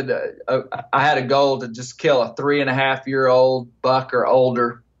had a goal to just kill a 3.5-year-old buck or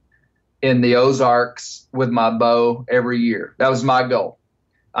older in the Ozarks with my bow every year. That was my goal.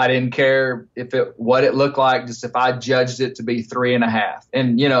 I didn't care what it looked like, just if I judged it to be 3.5.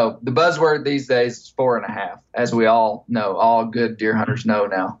 And, the buzzword these days is 4.5, as we all know, all good deer hunters know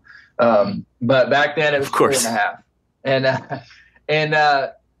now. But back then it was 4.5. And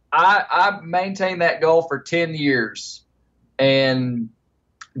I maintained that goal for 10 years and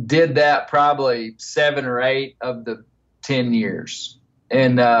did that probably 7 or 8 of the 10 years.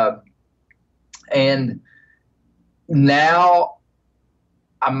 And now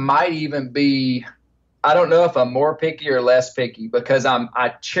I might even be, I don't know if I'm more picky or less picky, because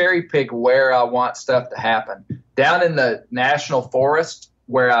I cherry pick where I want stuff to happen. Down in the national forest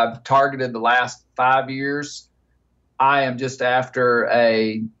where I've targeted the last 5 years, I am just after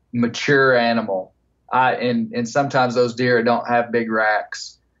a mature animal. And sometimes those deer don't have big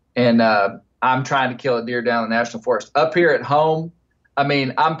racks. And I'm trying to kill a deer down in the national forest. Up here at home,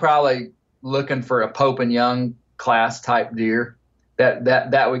 I'm probably looking for a Pope and Young class type deer.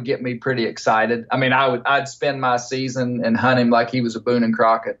 That would get me pretty excited. I'd spend my season and hunt him like he was a Boone and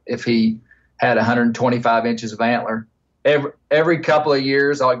Crockett if he had 125 inches of antler. Every couple of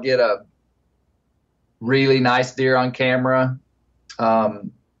years, I'll get a really nice deer on camera.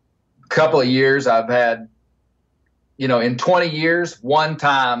 Couple of years I've had, in 20 years, once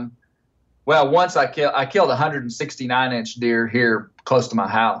I killed a 169 inch deer here close to my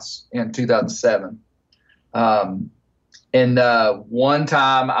house in 2007. And one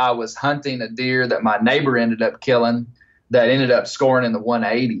time I was hunting a deer that my neighbor ended up killing that ended up scoring in the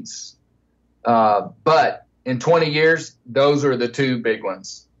 180s. But in 20 years, those are the 2 big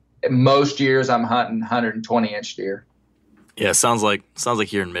ones. Most years I'm hunting 120 inch deer. Yeah, sounds like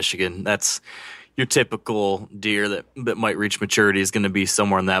here in Michigan, that's your typical deer that might reach maturity is going to be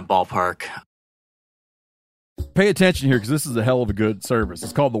somewhere in that ballpark. Pay attention here, because this is a hell of a good service.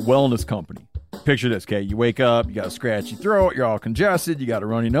 It's called the Wellness Company. Picture this, okay? You wake up, you got a scratchy throat, you're all congested, you got a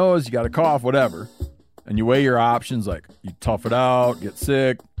runny nose, you got a cough, whatever. And you weigh your options, like you tough it out, get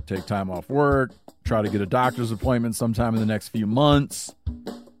sick, take time off work, try to get a doctor's appointment sometime in the next few months,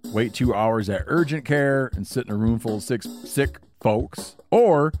 wait 2 hours at urgent care and sit in a room full of sick folks.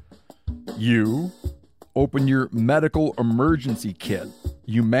 Or you open your medical emergency kit.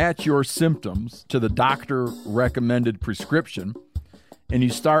 You match your symptoms to the doctor-recommended prescription, and you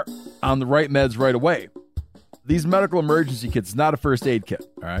start on the right meds right away. These medical emergency kits is not a first aid kit,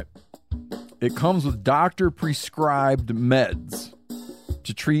 all right? It comes with doctor-prescribed meds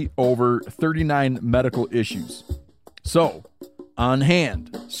to treat over 39 medical issues. So, on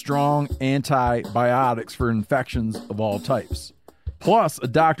hand, strong antibiotics for infections of all types. Plus, a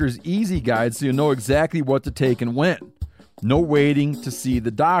doctor's easy guide so you know exactly what to take and when. No waiting to see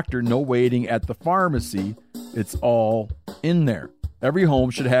the doctor, no waiting at the pharmacy. It's all in there. Every home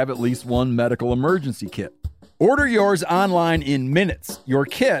should have at least one medical emergency kit. Order yours online in minutes. Your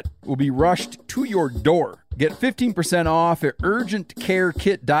kit will be rushed to your door. Get 15% off at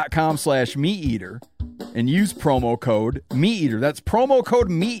urgentcarekit.com/meateater and use promo code MeatEater. That's promo code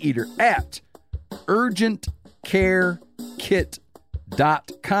MeatEater at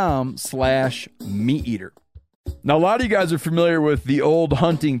urgentcarekit.com/meateater. Now, a lot of you guys are familiar with the old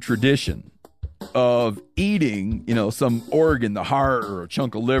hunting tradition of eating, some organ, the heart or a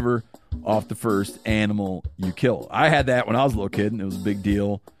chunk of liver off the first animal you kill. I had that when I was a little kid, and it was a big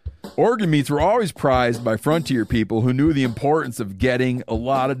deal. Organ meats were always prized by frontier people who knew the importance of getting a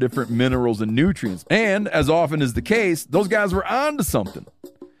lot of different minerals and nutrients. And as often is the case, those guys were onto something,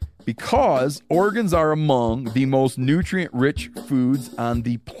 because organs are among the most nutrient-rich foods on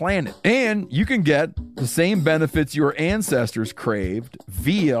the planet. And you can get the same benefits your ancestors craved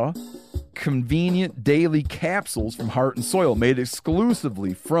via convenient daily capsules from Heart and Soil, made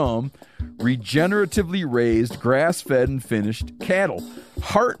exclusively from regeneratively raised, grass-fed, and finished cattle.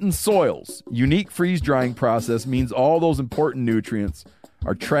 Heart and Soil's unique freeze-drying process means all those important nutrients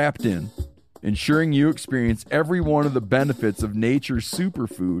are trapped in, ensuring you experience every one of the benefits of nature's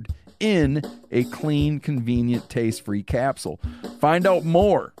superfood in a clean, convenient, taste-free capsule. Find out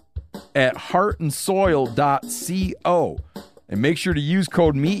more at heartandsoil.co. And make sure to use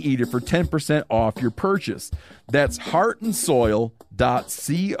code MeatEater for 10% off your purchase. That's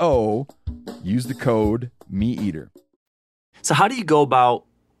heartandsoil.co. Use the code MeatEater. So how do you go about,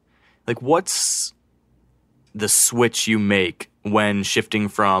 what's the switch you make when shifting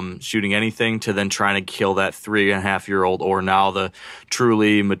from shooting anything to then trying to kill that 3.5-year-old or now the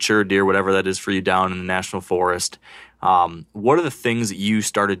truly mature deer, whatever that is for you down in the national forest? What are the things that you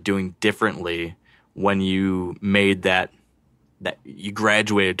started doing differently when you made that you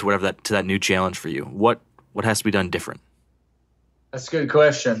graduated to to that new challenge for you? What has to be done different? That's a good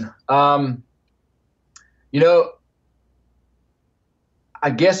question. I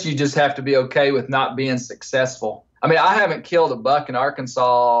guess you just have to be okay with not being successful. I mean, I haven't killed a buck in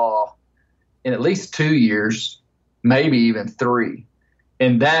Arkansas in at least 2 years, maybe even 3.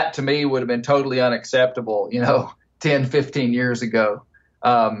 And that to me would have been totally unacceptable, 10, 15 years ago.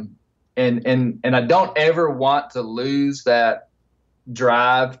 And I don't ever want to lose that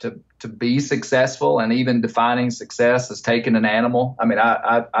drive to be successful, and even defining success as taking an animal. I mean,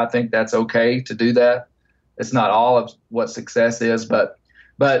 I think that's okay to do that. It's not all of what success is, but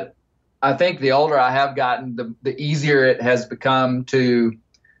I think the older I have gotten, the easier it has become to,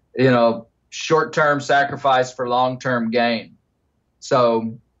 short-term sacrifice for long-term gain.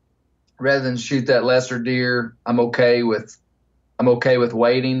 So rather than shoot that lesser deer, I'm okay with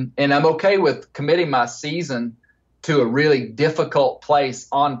waiting, and I'm okay with committing my season to a really difficult place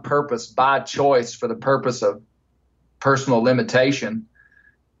on purpose, by choice, for the purpose of personal limitation,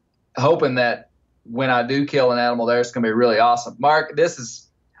 hoping that when I do kill an animal there, it's going to be really awesome. Mark,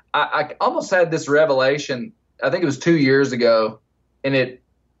 I almost had this revelation, I think it was 2 years ago, and it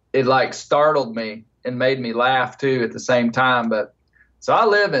like startled me and made me laugh too at the same time. But so I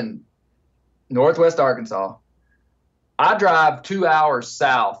live in Northwest Arkansas. I drive 2 hours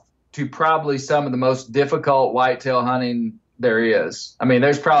south to probably some of the most difficult whitetail hunting there is. I mean,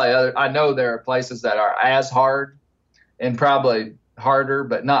 there's probably I know there are places that are as hard and probably harder,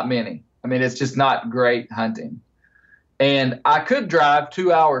 but not many. I mean, it's just not great hunting. And I could drive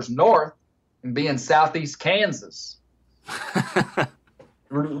 2 hours north and be in southeast Kansas.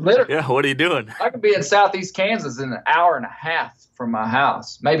 Literally. Yeah, what are you doing? I could be in southeast Kansas in an hour and a half from my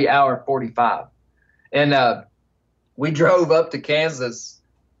house, maybe hour 45. And we drove up to Kansas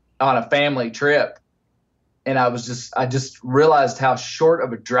on a family trip, and I just realized how short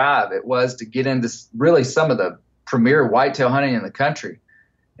of a drive it was to get into really some of the premier whitetail hunting in the country.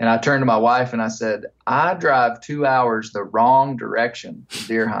 And I turned to my wife and I said, I drive 2 hours the wrong direction to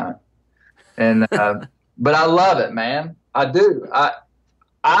deer hunt. And but I love it, man. I do.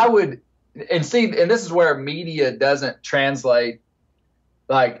 I would, and see, and this is where media doesn't translate.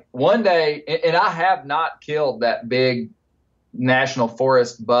 Like one day, and I have not killed that big national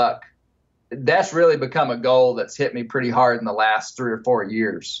forest buck. That's really become a goal that's hit me pretty hard in the last 3 or 4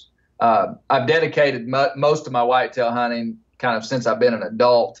 years. I've dedicated most of my whitetail hunting kind of since I've been an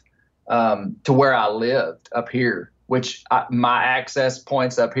adult to where I lived up here, which my access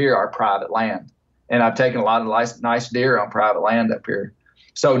points up here are private land. And I've taken a lot of nice deer on private land up here.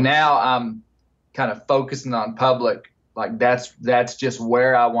 So now I'm kind of focusing on public. Like that's just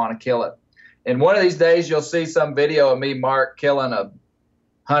where I want to kill it. And one of these days you'll see some video of me, Mark, killing a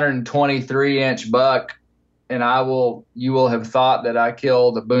 123-inch buck, and you will have thought that I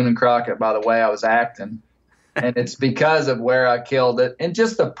killed a Boone and Crockett by the way I was acting. And it's because of where I killed it and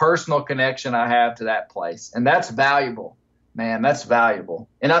just the personal connection I have to that place. And that's valuable, man. That's valuable.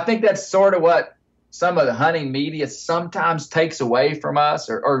 And I think that's sort of what some of the hunting media sometimes takes away from us,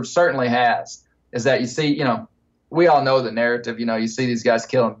 or certainly has, is that you see, we all know the narrative. You see these guys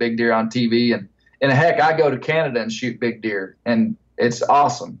killing big deer on TV, and heck, I go to Canada and shoot big deer, and it's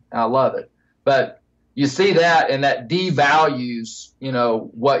awesome. I love it. But you see that, and that devalues,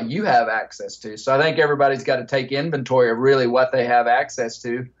 what you have access to. So I think everybody's got to take inventory of really what they have access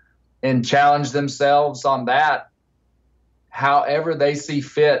to and challenge themselves on that, however they see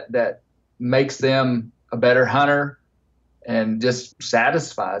fit, that makes them a better hunter and just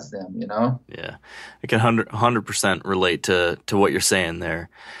satisfies them, Yeah, I can 100% relate to what you're saying there.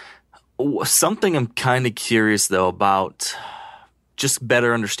 Something I'm kind of curious, though, about just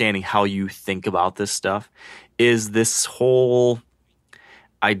better understanding how you think about this stuff is this whole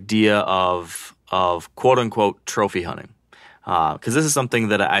idea of quote unquote trophy hunting. Because this is something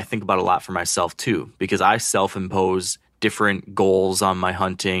that I think about a lot for myself too, because I self-impose different goals on my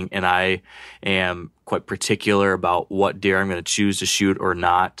hunting, and I am quite particular about what deer I'm going to choose to shoot or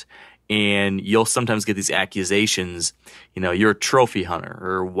not. And you'll sometimes get these accusations, you're a trophy hunter,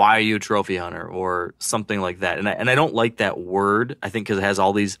 or why are you a trophy hunter, or something like that. And I don't like that word, I think, because it has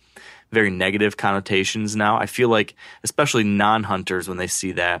all these very negative connotations now. I feel like, especially non-hunters, when they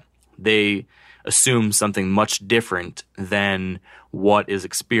see that, they assume something much different than what is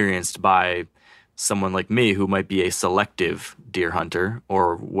experienced by someone like me, who might be a selective deer hunter,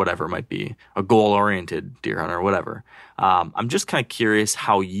 or whatever it might be, a goal-oriented deer hunter, or whatever. I'm just kind of curious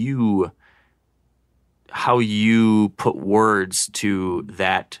how you put words to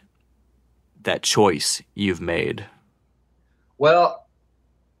that choice you've made. Well,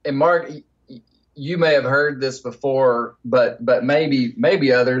 and Mark, you may have heard this before, but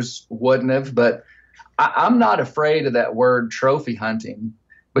maybe others wouldn't have. But I'm not afraid of that word trophy hunting,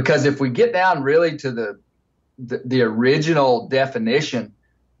 because if we get down really to the original definition,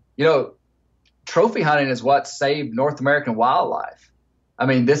 trophy hunting is what saved North American wildlife. I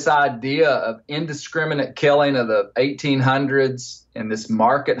mean, this idea of indiscriminate killing of the 1800s and this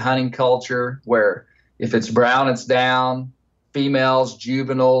market hunting culture where if it's brown, it's down, females,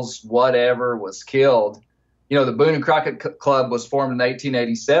 juveniles, whatever was killed. The Boone and Crockett Club was formed in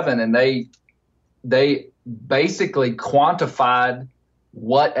 1887, and they basically quantified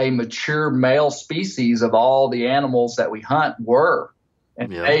what a mature male species of all the animals that we hunt were.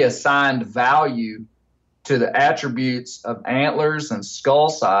 And they assigned value to the attributes of antlers and skull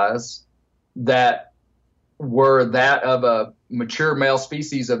size that were that of a mature male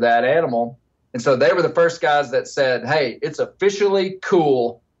species of that animal. And so they were the first guys that said, hey, it's officially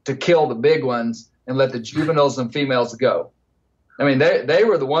cool to kill the big ones and let the juveniles and females go. I mean, they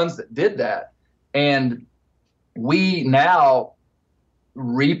were the ones that did that. And we now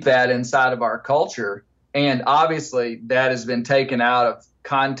reap that inside of our culture. And obviously that has been taken out of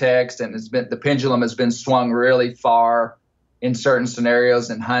context, and the pendulum has been swung really far in certain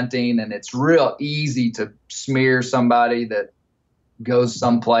scenarios in hunting. And it's real easy to smear somebody that goes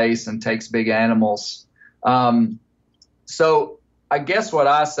someplace and takes big animals. So I guess what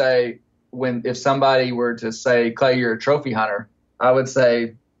I say if somebody were to say, Clay, you're a trophy hunter, I would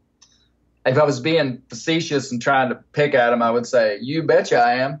say, if I was being facetious and trying to pick at him, I would say, you betcha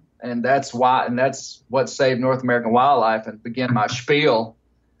I am. And that's why, and that's what saved North American wildlife, and begin my spiel.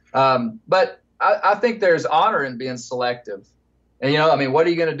 But I think there's honor in being selective. And, what are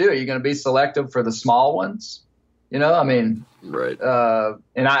you going to do? Are you going to be selective for the small ones? Right.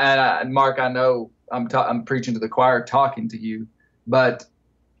 And Mark, I know I'm preaching to the choir talking to you, but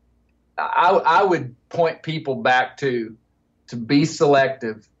I would point people back to be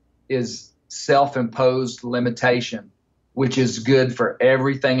selective is self-imposed limitation, which is good for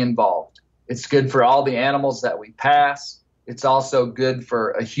everything involved. It's good for all the animals that we pass. It's also good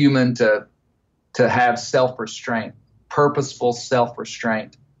for a human to have self-restraint, purposeful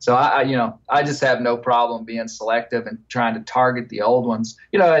self-restraint. So I just have no problem being selective and trying to target the old ones.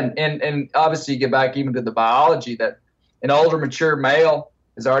 And obviously you get back even to the biology that an older mature male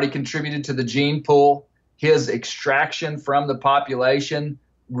has already contributed to the gene pool. His extraction from the population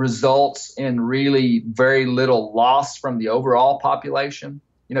results in really very little loss from the overall population.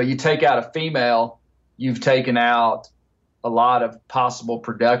 You take out a female, you've taken out a lot of possible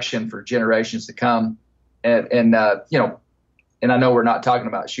production for generations to come. And I know we're not talking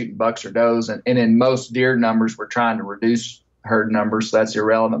about shooting bucks or does, and in most deer numbers, we're trying to reduce herd numbers, so that's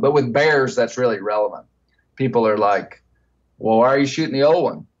irrelevant. But with bears, that's really relevant. People are like, well, why are you shooting the old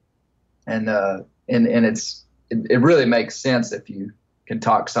one? And it really makes sense if you can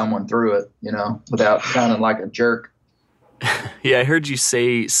talk someone through it, without sounding like a jerk. Yeah, I heard you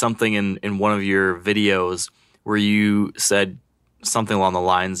say something in one of your videos where you said something along the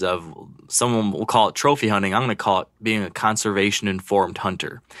lines of, someone will call it trophy hunting. I'm going to call it being a conservation-informed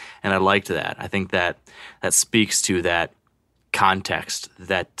hunter. And I liked that. I think that speaks to that context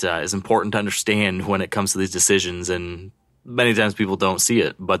that is important to understand when it comes to these decisions. And many times people don't see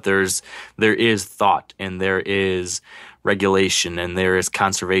it, but there is thought, and there is regulation, and there is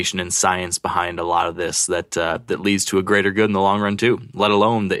conservation and science behind a lot of this that leads to a greater good in the long run too, let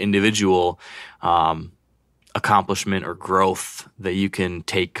alone the individual accomplishment or growth that you can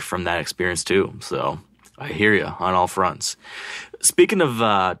take from that experience too. So I hear you on all fronts. Speaking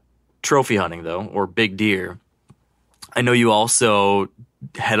of trophy hunting though, or big deer, I know you also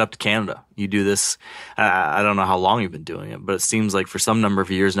head up to Canada. You do this, I don't know how long you've been doing it, but it seems like for some number of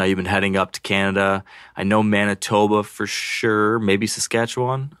years now you've been heading up to Canada. I know Manitoba for sure, maybe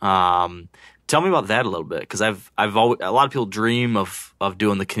Saskatchewan. Tell me about that a little bit, because I've always, a lot of people dream of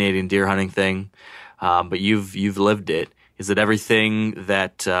doing the Canadian deer hunting thing. But you've lived it. Is it everything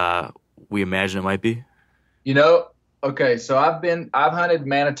that we imagine it might be? Okay, so I've hunted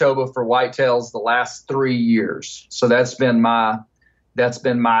Manitoba for whitetails the last 3 years. So that's been my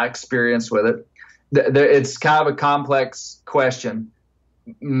experience with it. It's kind of a complex question.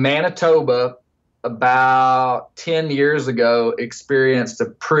 Manitoba, about 10 years ago, experienced a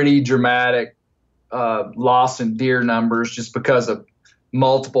pretty dramatic loss in deer numbers just because of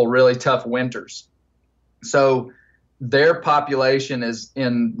multiple really tough winters. So their population is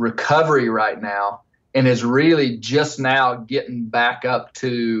in recovery right now and is really just now getting back up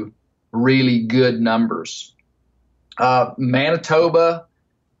to really good numbers. Manitoba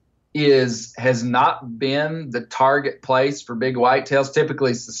has not been the target place for big whitetails.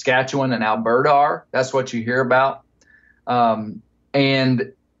 Typically Saskatchewan and Alberta are. That's what you hear about.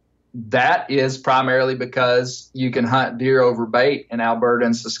 And that is primarily because you can hunt deer over bait in Alberta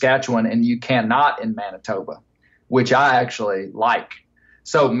and Saskatchewan, and you cannot in Manitoba, which I actually like.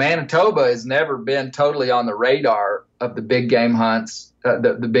 So Manitoba has never been totally on the radar of the big game hunts,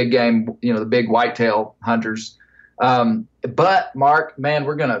 the big game, the big whitetail hunters. But Mark, man,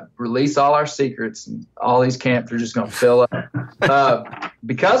 we're going to release all our secrets, and all these camps are just going to fill up.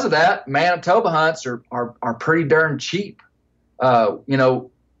 Because of that, Manitoba hunts are pretty darn cheap.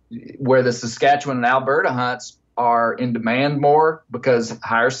 Where the Saskatchewan and Alberta hunts are in demand more because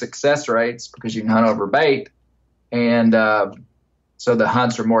higher success rates, because you can hunt over bait, and so the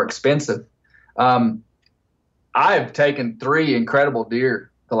hunts are more expensive. I've taken 3 incredible deer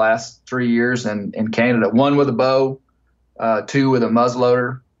the last 3 years in Canada, 1 with a bow, 2 with a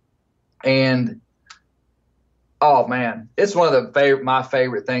muzzleloader, and oh man, it's one of my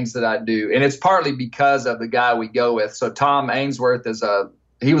favorite things that I do, and it's partly because of the guy we go with. So Tom Ainsworth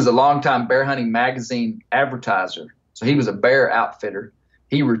he was a longtime Bear Hunting Magazine advertiser, so he was a bear outfitter.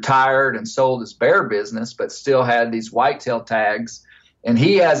 He retired and sold his bear business, but still had these whitetail tags, and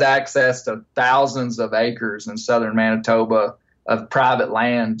he has access to thousands of acres in southern Manitoba of private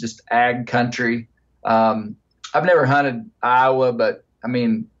land, just ag country. I've never hunted Iowa, but I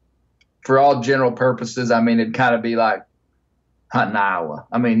mean, for all general purposes, I mean, it'd kind of be like hunting Iowa.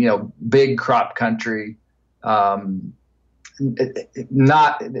 I mean, big crop country. They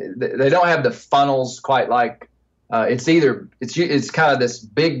don't have the funnels quite like, it's kind of this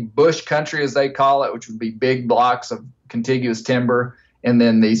big bush country, as they call it, which would be big blocks of contiguous timber, and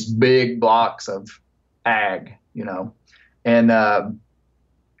then these big blocks of ag, and,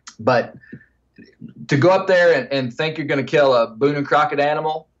 but to go up there and think you're going to kill a Boone and Crockett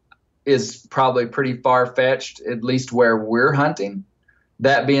animal is probably pretty far-fetched, at least where we're hunting.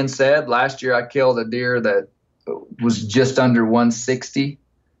 That being said, last year I killed a deer that was just under 160.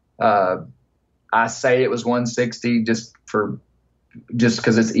 I say it was 160 just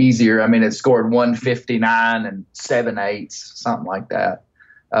because it's easier. I mean, it scored 159 and 7/8, something like that.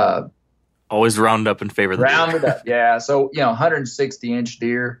 Always round up in favor of the rounded up, yeah. So 160-inch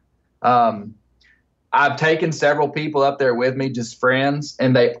deer. I've taken several people up there with me, just friends,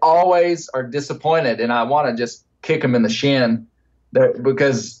 and they always are disappointed, and I want to just kick them in the shin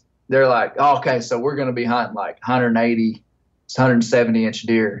because they're like, oh, okay, so we're going to be hunting like 180, 170-inch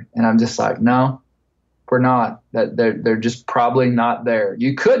deer. And I'm just like, no, we're not. They're just probably not there.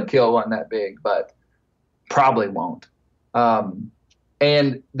 You could kill one that big, but probably won't.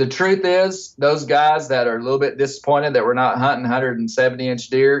 And the truth is, those guys that are a little bit disappointed that we're not hunting 170-inch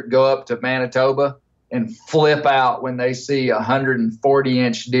deer go up to Manitoba and flip out when they see a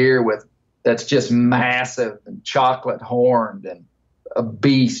 140-inch deer that's just massive and chocolate horned and a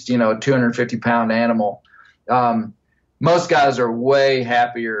beast, a 250-pound animal. Most guys are way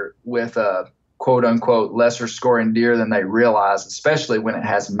happier with a quote unquote lesser scoring deer than they realize, especially when it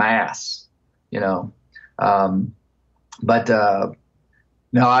has mass, No,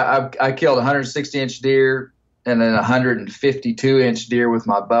 I killed a 160-inch deer and then a 152-inch deer with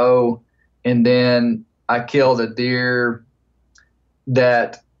my bow. And then I killed a deer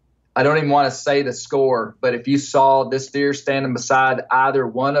that I don't even want to say the score, but if you saw this deer standing beside either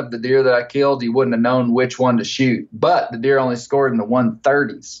one of the deer that I killed, you wouldn't have known which one to shoot. But the deer only scored in the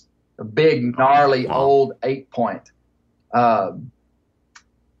 130s, a big, gnarly, old 8-point.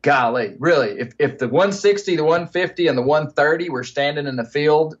 Golly, really, if the 160, the 150, and the 130 were standing in the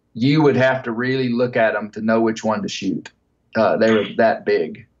field, you would have to really look at them to know which one to shoot. They were that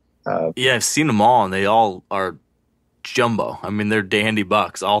big. Yeah, I've seen them all, and they all are jumbo. I mean, they're dandy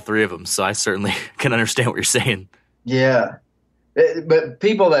bucks, all 3 of them. So I certainly can understand what you're saying. Yeah, but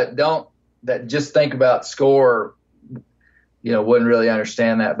people that just think about score, wouldn't really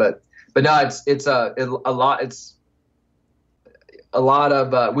understand that. But no, it's a lot. It's a lot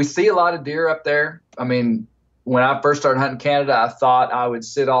of we see a lot of deer up there. I mean, when I first started hunting Canada, I thought I would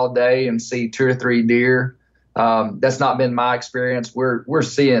sit all day and see 2 or 3 deer. That's not been my experience. We're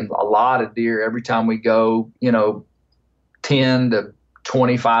seeing a lot of deer every time we go. 10 to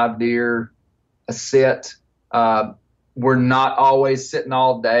 25 deer a sit. We're not always sitting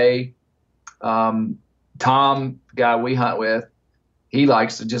all day. Tom, the guy we hunt with, he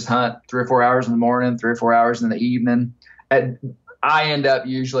likes to just hunt 3 or 4 hours in the morning, 3 or 4 hours in the evening. I end up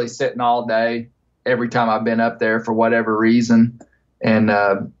usually sitting all day every time I've been up there for whatever reason. And,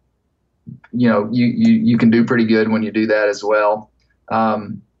 you can do pretty good when you do that as well.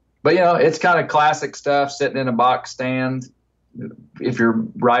 But it's kind of classic stuff, sitting in a box stand. If you're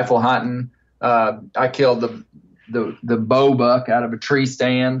rifle hunting, I killed the bow buck out of a tree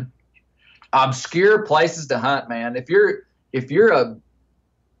stand. Obscure places to hunt, man. If you're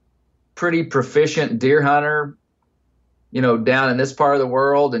pretty proficient deer hunter, down in this part of the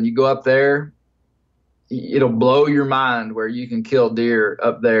world, and you go up there, it'll blow your mind where you can kill deer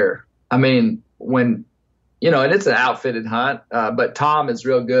up there. I mean, when, and it's an outfitted hunt, but Tom is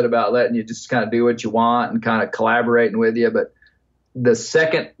real good about letting you just kind of do what you want and kind of collaborating with you. But the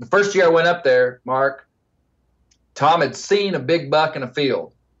first year I went up there, Mark, Tom had seen a big buck in a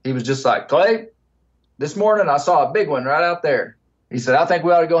field. He was just like, Clay, this morning I saw a big one right out there. He said, I think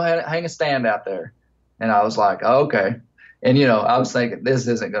we ought to go hang a stand out there. And I was like, oh, okay. And, I was thinking, this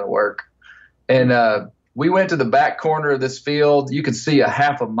isn't going to work. And we went to the back corner of this field. You could see a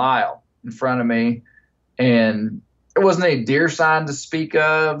half a mile in front of me. And there wasn't any deer sign to speak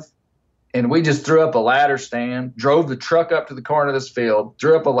of. And we just threw up a ladder stand, drove the truck up to the corner of this field,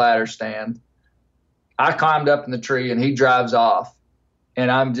 threw up a ladder stand. I climbed up in the tree, and he drives off.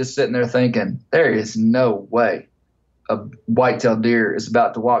 And I'm just sitting there thinking, there is no way a white-tailed deer is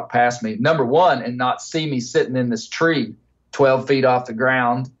about to walk past me, number one, and not see me sitting in this tree 12 feet off the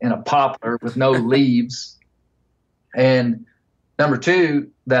ground in a poplar with no leaves. And number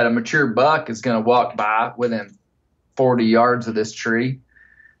two, that a mature buck is going to walk by within 40 yards of this tree.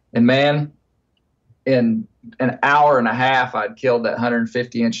 And man, in an hour and a half, I'd killed that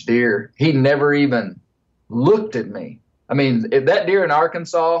 150-inch deer. He never even looked at me. I mean, if that deer in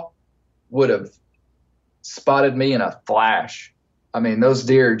Arkansas would have spotted me in a flash. I mean, those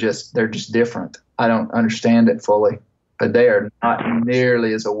deer they're just different. I don't understand it fully, but they are not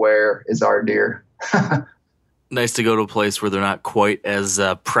nearly as aware as our deer. Nice to go to a place where they're not quite as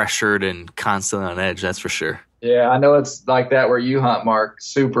pressured and constantly on edge, that's for sure. Yeah, I know it's like that where you hunt, Mark.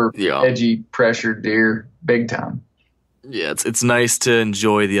 Super edgy, pressured deer, big time. Yeah, it's nice to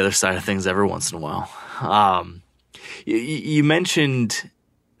enjoy the other side of things every once in a while. You mentioned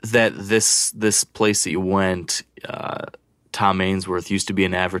that this place that you went, Tom Ainsworth used to be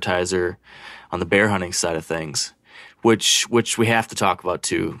an advertiser on the bear hunting side of things, which we have to talk about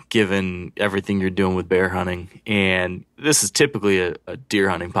too, given everything you're doing with bear hunting. And this is typically a deer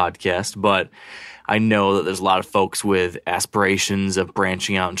hunting podcast, but I know that there's a lot of folks with aspirations of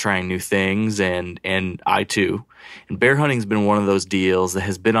branching out and trying new things, and I too. And bear hunting's been one of those deals that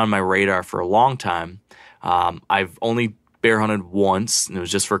has been on my radar for a long time. I've only bear hunted once, and it was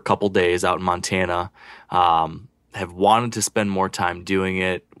just for a couple days out in Montana. Have wanted to spend more time doing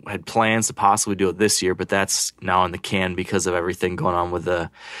it. Had plans to possibly do it this year, but that's now in the can because of everything going on with the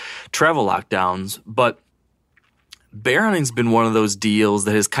travel lockdowns. But bear hunting's been one of those deals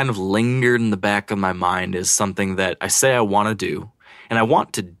that has kind of lingered in the back of my mind as something that I say I want to do, and I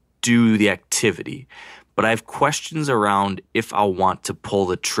want to do the activity, but I have questions around if I'll want to pull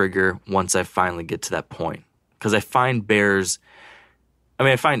the trigger once I finally get to that point. Because I find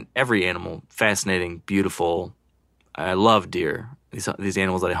I find every animal fascinating, beautiful. I love deer, these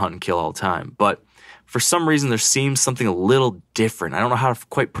animals that I hunt and kill all the time. But for some reason, there seems something a little different. I don't know how to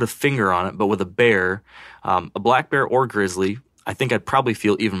quite put a finger on it, but with a bear, a black bear or grizzly, I think I'd probably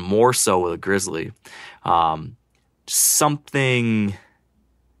feel even more so with a grizzly. Something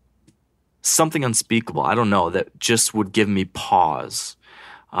unspeakable, I don't know, that just would give me pause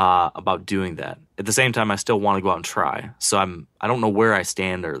about doing that. At the same time, I still want to go out and try. So I don't know where I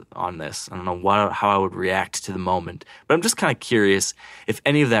stand on this. I don't know how I would react to the moment. But I'm just kind of curious if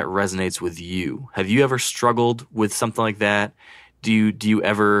any of that resonates with you. Have you ever struggled with something like that? Do you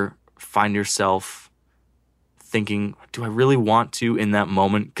ever find yourself thinking, do I really want to in that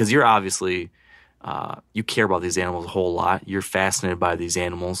moment? Because you're obviously, you care about these animals a whole lot. You're fascinated by these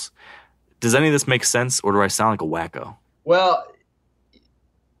animals. Does any of this make sense, or do I sound like a wacko? Well,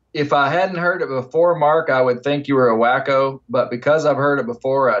 if I hadn't heard it before, Mark, I would think you were a wacko. But because I've heard it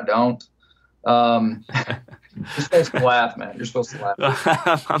before, I don't. You're supposed to laugh, man. You're supposed to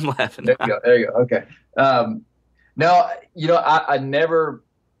laugh. I'm laughing. There you go. Okay. No, I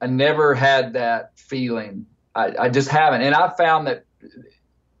never had that feeling. I just haven't. And I found that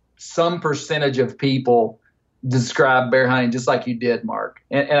some percentage of people describe bear hunting just like you did, Mark.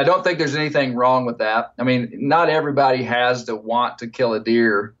 And I don't think there's anything wrong with that. I mean, not everybody has to want to kill a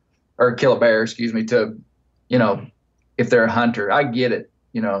deer or kill a bear, to, if they're a hunter. I get it.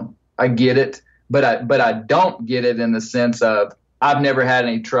 I get it. But I don't get it in the sense of I've never had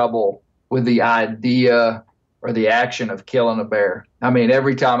any trouble with the idea or the action of killing a bear. I mean,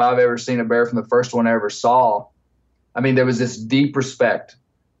 every time I've ever seen a bear from the first one I ever saw, I mean, there was this deep respect.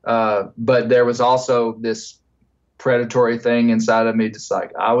 But there was also this predatory thing inside of me, just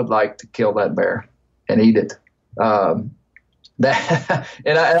like, I would like to kill that bear and eat it. And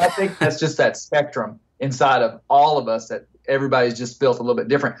I think that's just that spectrum inside of all of us, that everybody's just built a little bit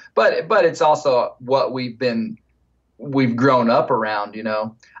different. But it's also what we've been we've grown up around.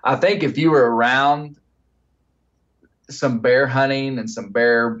 I think if you were around some bear hunting and some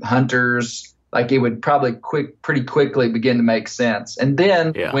bear hunters, like, it would probably pretty quickly begin to make sense. And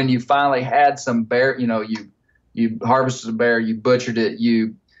then when you finally had some bear, you harvested a bear, you butchered it,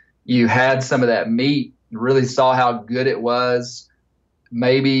 you had some of that meat, really saw how good it was.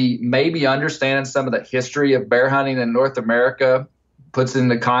 Maybe understanding some of the history of bear hunting in North America puts it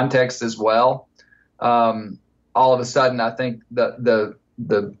into context as well. All of a sudden, I think the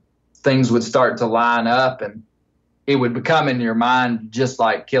things would start to line up, and it would become in your mind just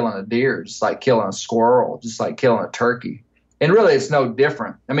like killing a deer, just like killing a squirrel, just like killing a turkey. And really, it's no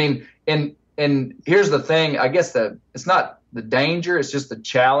different. I mean, and here's the thing. I guess it's not the danger, it's just the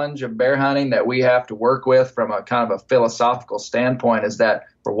challenge of bear hunting that we have to work with from a kind of a philosophical standpoint, is that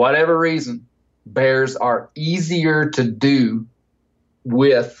for whatever reason, bears are easier to do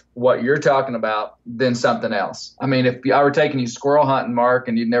with what you're talking about than something else. I mean, if I were taking you squirrel hunting, Mark,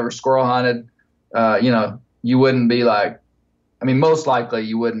 and you'd never squirrel hunted, you wouldn't be like, I mean, most likely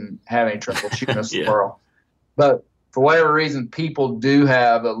you wouldn't have any trouble shooting a squirrel. But for whatever reason, people do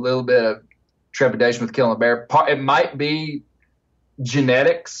have a little bit of trepidation with killing a bear. It might be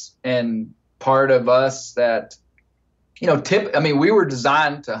genetics and part of us that, we were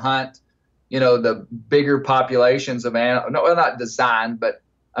designed to hunt, the bigger populations of animals. No, not designed, but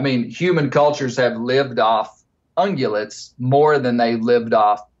I mean, human cultures have lived off ungulates more than they lived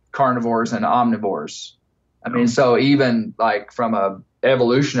off carnivores and omnivores. I mean, so even like from a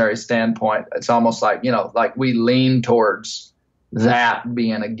evolutionary standpoint, it's almost like, like we lean towards that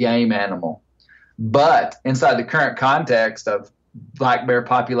being a game animal. But inside the current context of black bear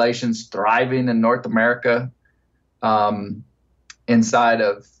populations thriving in North America, inside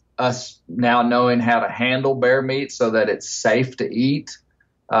of us now knowing how to handle bear meat so that it's safe to eat,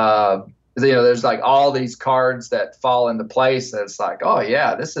 there's like all these cards that fall into place. That's like, oh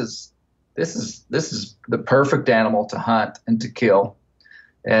yeah, this is the perfect animal to hunt and to kill.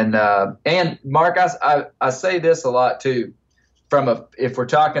 And Mark, I say this a lot too, if we're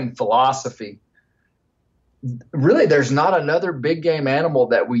talking philosophy, really, there's not another big game animal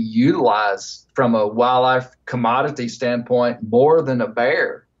that we utilize from a wildlife commodity standpoint more than a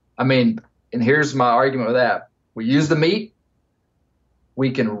bear. I mean, and here's my argument with that. We use the meat. We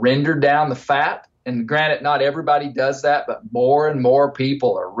can render down the fat. And granted, not everybody does that, but more and more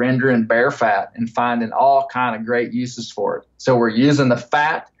people are rendering bear fat and finding all kind of great uses for it. So we're using the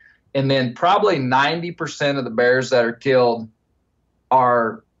fat, and then probably 90% of the bears that are killed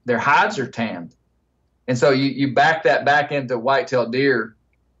their hides are tanned. And so you back that back into white-tailed deer,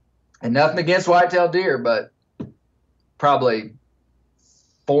 and nothing against white-tailed deer, but probably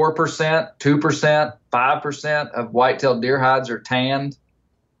 4%, 2%, 5% of white-tailed deer hides are tanned.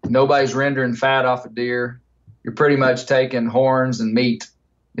 Nobody's rendering fat off a deer. You're pretty much taking horns and meat,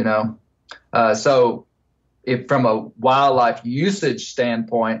 So if from a wildlife usage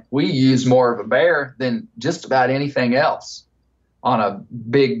standpoint, we use more of a bear than just about anything else on a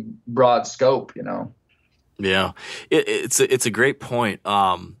big, broad scope, Yeah, it's a great point,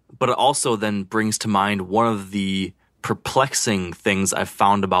 but it also then brings to mind one of the perplexing things I've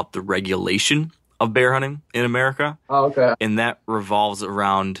found about the regulation of bear hunting in America. Oh, okay. And that revolves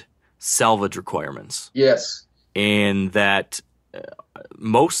around salvage requirements. Yes. And that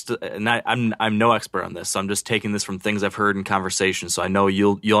I'm no expert on this, so I'm just taking this from things I've heard in conversation. So I know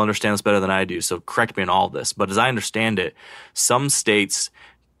you'll understand this better than I do. So correct me on all of this. But as I understand it, some states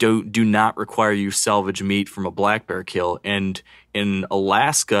do not require you salvage meat from a black bear kill. And in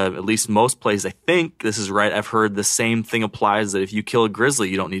Alaska, at least most places, I think this is right, I've heard the same thing applies, that if you kill a grizzly,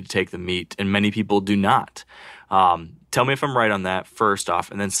 you don't need to take the meat. And many people do not. Tell me if I'm right on that, first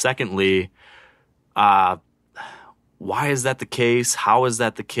off. And then secondly, why is that the case? How is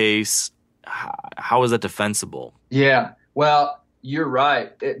that the case? How is that defensible? Yeah, well, you're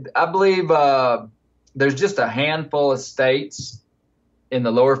right. I believe there's just a handful of states in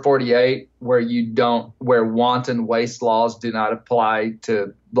the lower 48 where wanton waste laws do not apply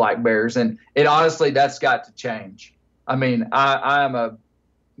to black bears. And honestly, that's got to change. I mean, I am a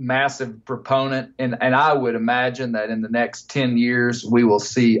massive proponent, and I would imagine that in the next 10 years, we will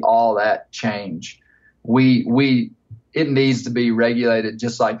see all that change. It needs to be regulated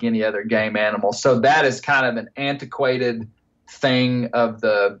just like any other game animal. So that is kind of an antiquated thing of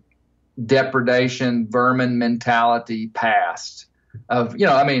the depredation vermin mentality past.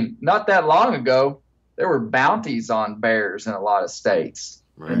 Not that long ago, there were bounties on bears in a lot of states,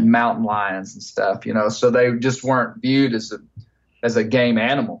 right, and mountain lions and stuff, so they just weren't viewed as a game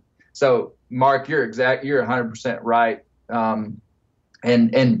animal. So Mark, you're 100% right.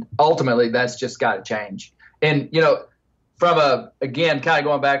 And ultimately that's just got to change. And, again, kind of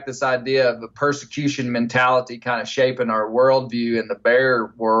going back to this idea of the persecution mentality kind of shaping our worldview in the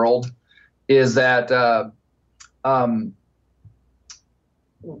bear world, is that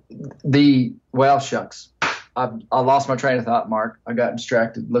shucks. I lost my train of thought, Mark. I got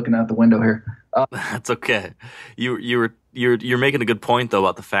distracted looking out the window here. That's okay. You're making a good point though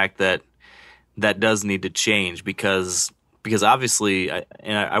about the fact that does need to change because obviously,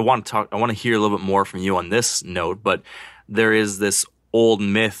 I want to hear a little bit more from you on this note, but there is this old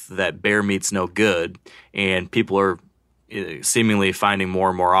myth that bear meat's no good, and people are seemingly finding more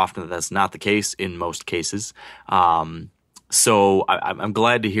and more often that that's not the case in most cases. So I'm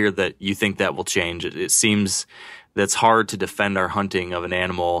glad to hear that you think that will change. It seems that's hard to defend our hunting of an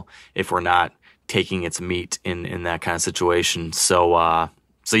animal if we're not taking its meat in that kind of situation. So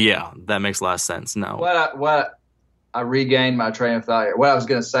yeah, that makes a lot of sense. No, what I regained my train of thought here. What I was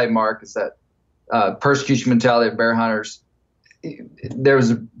going to say, Mark, is that persecution mentality of bear hunters. There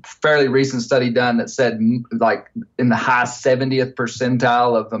was a fairly recent study done that said like in the high 70th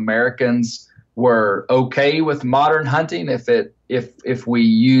percentile of Americans were okay with modern hunting if we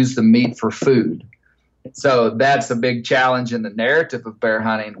use the meat for food. So that's a big challenge in the narrative of bear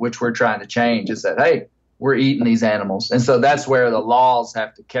hunting, which we're trying to change, is that, hey, we're eating these animals. And so that's where the laws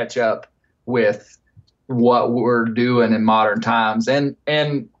have to catch up with what we're doing in modern times. And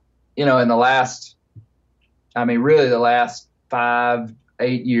you know, in the last 5,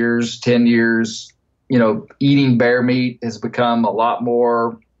 8 years, 10 years, you know, eating bear meat has become a lot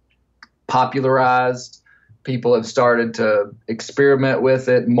more popularized. People have started to experiment with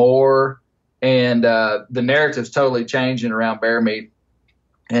it more, and the narrative's totally changing around bear meat,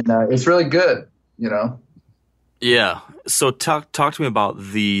 and it's really good, you know. Yeah. So talk to me about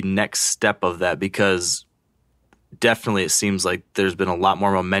the next step of that, because definitely it seems like there's been a lot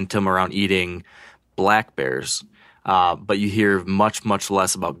more momentum around eating black bears, but you hear much, much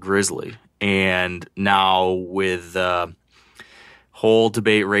less about grizzly. And now with whole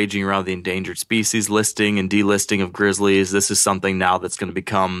debate raging around the endangered species listing and delisting of grizzlies, this is something now that's going to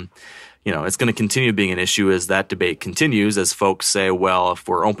become, you know, it's going to continue being an issue as that debate continues, as folks say, well, if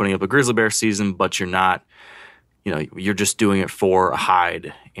we're opening up a grizzly bear season, but you're not, you know, you're just doing it for a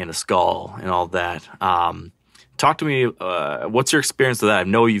hide and a skull and all that. Talk to me, what's your experience with that? I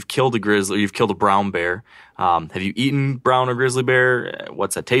know you've killed a grizzly, you've killed a brown bear. Have you eaten brown or grizzly bear?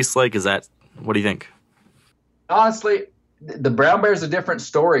 What's that taste like? What do you think? Honestly, the brown bear is a different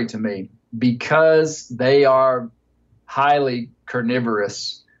story to me because they are highly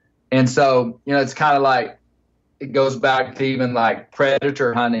carnivorous. And so, you know, it's kind of like, it goes back to even like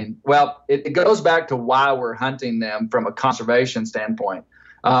predator hunting. Well, it goes back to why we're hunting them from a conservation standpoint.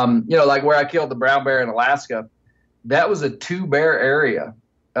 You know, like where I killed the brown bear in Alaska, that was a 2-bear area.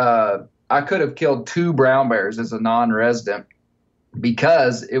 I could have killed 2 brown bears as a non-resident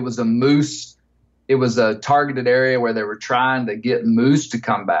because it was a moose. It was a targeted area where they were trying to get moose to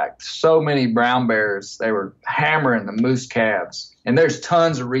come back. So many brown bears, they were hammering the moose calves. And there's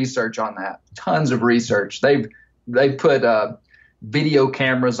tons of research on that, tons of research. They put video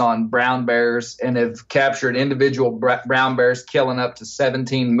cameras on brown bears and have captured individual brown bears killing up to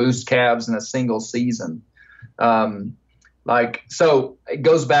 17 moose calves in a single season. So it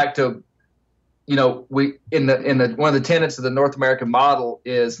goes back to, you know, we in the one of the tenets of the North American model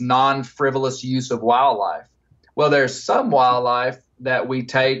is non-frivolous use of wildlife. Well, there's some wildlife that we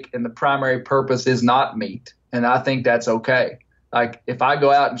take and the primary purpose is not meat, and I think that's okay. Like if I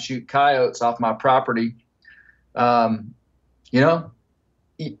go out and shoot coyotes off my property, you know,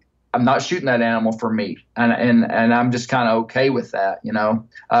 I'm not shooting that animal for meat, and I'm just kind of okay with that. You know,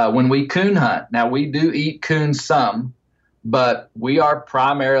 when we coon hunt, now we do eat coon some, but we are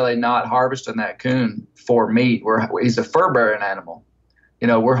primarily not harvesting that coon for meat. He's a fur-bearing animal. You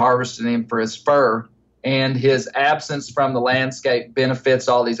know, we're harvesting him for his fur, and his absence from the landscape benefits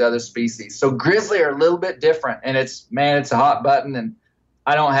all these other species. So grizzly are a little bit different, and it's a hot button, and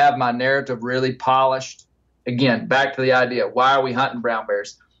I don't have my narrative really polished. Again, back to the idea, why are we hunting brown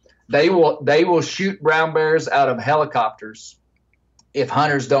bears? They will shoot brown bears out of helicopters if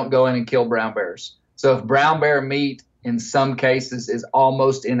hunters don't go in and kill brown bears. So if brown bear meat in some cases is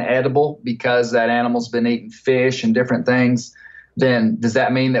almost inedible because that animal's been eating fish and different things, then does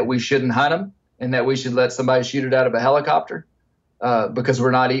that mean that we shouldn't hunt them and that we should let somebody shoot it out of a helicopter because we're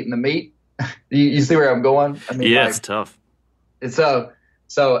not eating the meat? you see where I'm going? I mean, yeah, it's tough. It's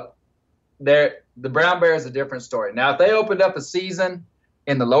so the brown bear is a different story. Now, if they opened up a season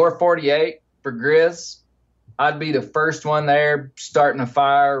in the lower 48 for grizz, I'd be the first one there starting a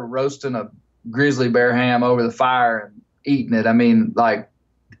fire, roasting a grizzly bear ham over the fire and eating it. I mean, like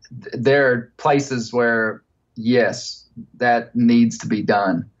there are places where yes, that needs to be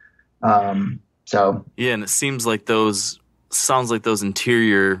done. So yeah, and it sounds like those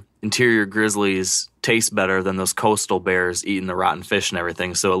interior grizzlies taste better than those coastal bears eating the rotten fish and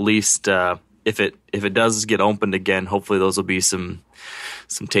everything. So at least if it does get opened again, hopefully those will be some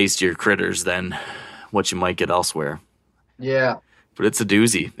tastier critters than what you might get elsewhere. Yeah, but it's a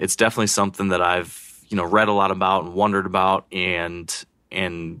doozy. It's definitely something that I've read a lot about and wondered about, and I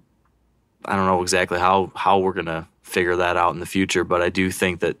don't know exactly how we're gonna figure that out in the future. But I do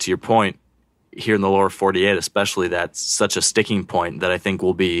think that, to your point, here in the lower 48 especially, that's such a sticking point that I think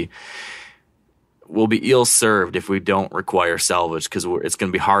we'll be ill served if we don't require salvage, because it's going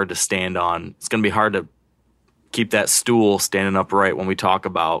to be hard to stand on. It's going to be hard to keep that stool standing upright when we talk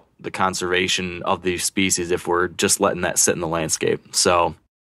about the conservation of these species if we're just letting that sit in the landscape. So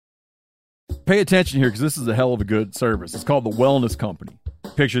pay attention here, because this is a hell of a good service. It's called the Wellness Company.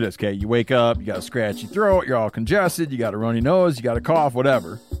 Picture this, okay? You wake up, you got a scratchy throat, you're all congested, you got a runny nose, you got a cough,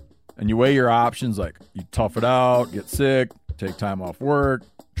 whatever. And you weigh your options, like you tough it out, get sick, take time off work,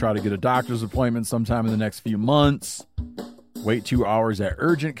 try to get a doctor's appointment sometime in the next few months, wait 2 hours at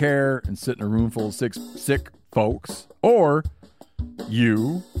urgent care and sit in a room full of sick folks. Or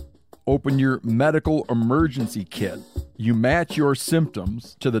you open your medical emergency kit. You match your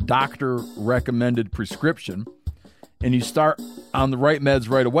symptoms to the doctor recommended prescription, and you start on the right meds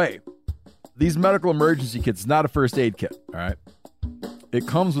right away. These medical emergency kits is not a first aid kit, all right? It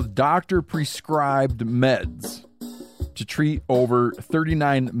comes with doctor prescribed meds to treat over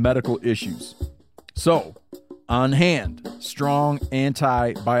 39 medical issues. So, on hand, strong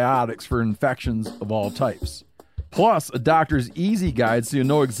antibiotics for infections of all types. Plus, a doctor's easy guide so you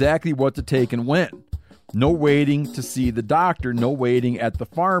know exactly what to take and when. No waiting to see the doctor, no waiting at the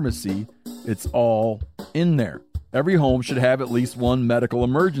pharmacy. It's all in there. Every home should have at least one medical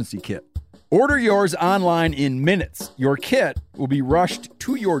emergency kit. Order yours online in minutes. Your kit will be rushed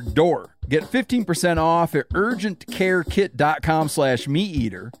to your door. Get 15% off at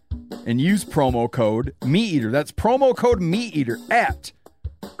urgentcarekit.com/meateater and use promo code MeatEater. That's promo code MeatEater at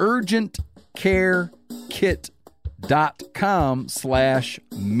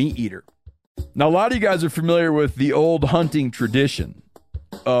urgentcarekit.com/meateater. Now, a lot of you guys are familiar with the old hunting tradition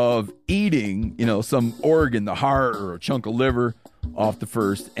of eating, some organ, the heart or a chunk of liver, off the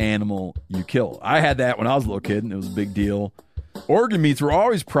first animal you kill. I had that when I was a little kid, and it was a big deal. Organ meats were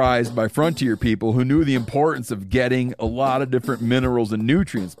always prized by frontier people who knew the importance of getting a lot of different minerals and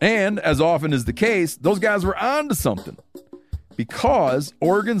nutrients. And as often is the case, those guys were onto something, because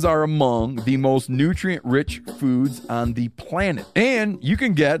organs are among the most nutrient-rich foods on the planet. And you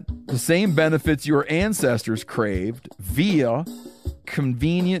can get the same benefits your ancestors craved via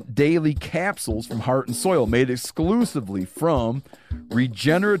convenient daily capsules from Heart and Soil, made exclusively from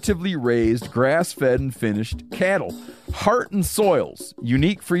regeneratively raised, grass-fed, and finished cattle. Heart and Soil's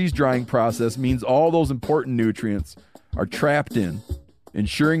unique freeze-drying process means all those important nutrients are trapped in,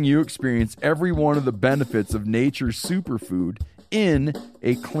 ensuring you experience every one of the benefits of nature's superfood in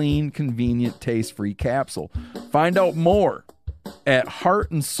a clean, convenient, taste-free capsule. Find out more at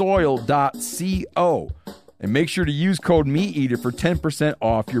heartandsoil.co. And make sure to use code MeatEater for 10%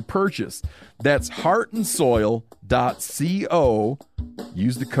 off your purchase. That's heartandsoil.co.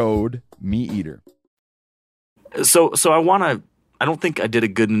 Use the code MeatEater. So I don't think I did a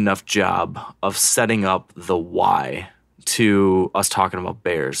good enough job of setting up the why to us talking about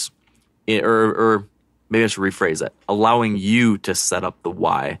bears. Or maybe I should rephrase that. Allowing you to set up the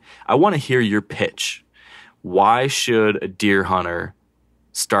why. I want to hear your pitch. Why should a deer hunter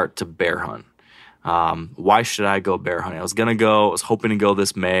start to bear hunt? Why should I go bear hunting? I was hoping to go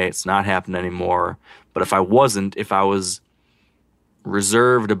this May. It's not happening anymore. But if I was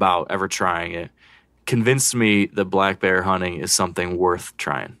reserved about ever trying it, convinced me that black bear hunting is something worth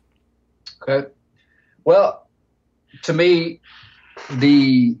trying. Okay. Well, to me,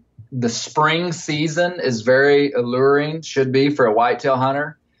 the spring season is very alluring, should be, for a whitetail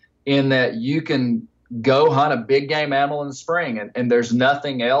hunter, in that you can go hunt a big game animal in the spring, and there's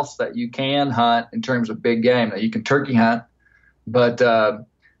nothing else that you can hunt in terms of big game. Now, you can turkey hunt, but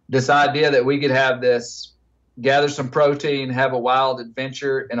this idea that we could have this, gather some protein, have a wild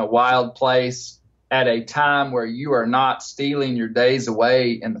adventure in a wild place at a time where you are not stealing your days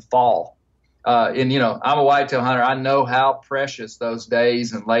away in the fall. I'm a whitetail hunter. I know how precious those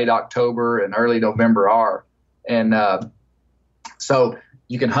days in late October and early November are. And so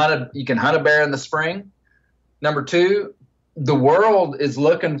you can hunt a bear in the spring. Number two, the world is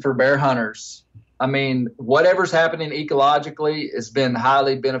looking for bear hunters. I mean, whatever's happening ecologically has been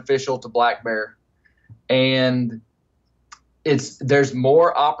highly beneficial to black bear. And there's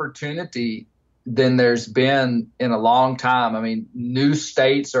more opportunity than there's been in a long time. I mean, new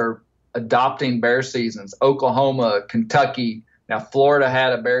states are adopting bear seasons. Oklahoma, Kentucky. Now, Florida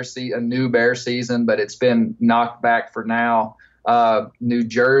had a new bear season, but it's been knocked back for now. New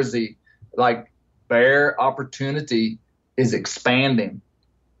Jersey, like, bear opportunity is expanding.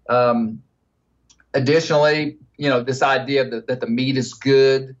 Additionally, this idea that the meat is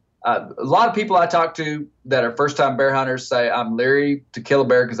good. A lot of people I talk to that are first-time bear hunters say, I'm leery to kill a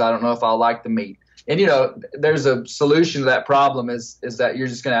bear because I don't know if I'll like the meat. And, there's a solution to that problem is that you're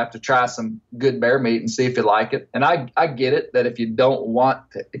just going to have to try some good bear meat and see if you like it. And I get it that if you don't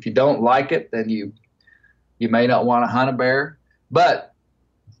like it, then you may not want to hunt a bear. But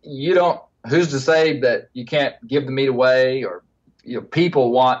who's to say that you can't give the meat away? Or,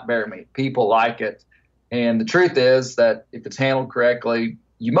 people want bear meat. People like it. And the truth is that if it's handled correctly,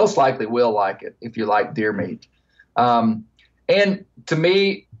 you most likely will like it if you like deer meat. And to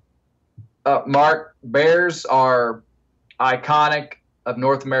me, Mark, bears are iconic of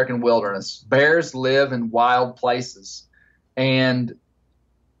North American wilderness. Bears live in wild places. And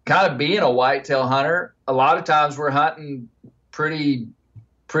kind of being a whitetail hunter, a lot of times we're hunting pretty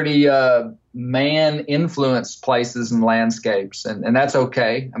man-influenced places and landscapes, and that's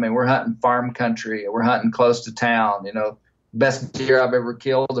okay. I mean, we're hunting farm country. We're hunting close to town. Best deer I've ever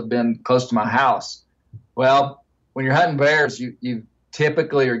killed have been close to my house. Well, when you're hunting bears, you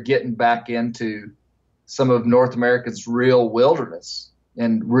typically are getting back into some of North America's real wilderness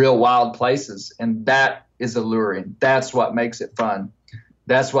and real wild places, and that is alluring. That's what makes it fun.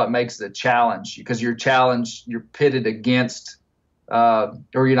 That's what makes it a challenge, because you're pitted against, or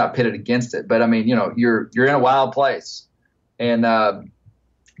you're not pitted against it, but I mean, you're in a wild place, and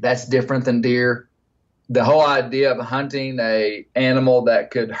that's different than deer. The whole idea of hunting a animal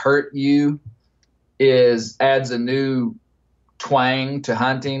that could hurt you adds a new twang to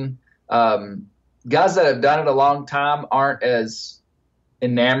hunting. Guys that have done it a long time aren't as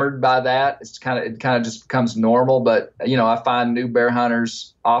enamored by that. It kind of just becomes normal. But I find new bear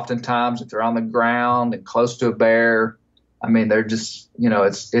hunters oftentimes, if they're on the ground and close to a bear, I mean, they're just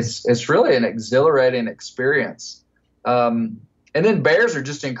it's really an exhilarating experience. And then bears are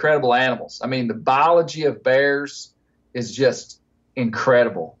just incredible animals. I mean, the biology of bears is just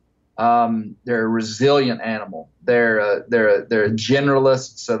incredible. They're a resilient animal. They're a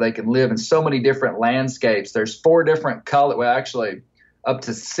generalist, so they can live in so many different landscapes. There's 4 different actually up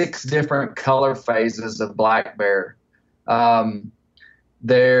to 6 different color phases of black bear.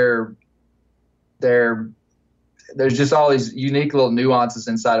 There's just all these unique little nuances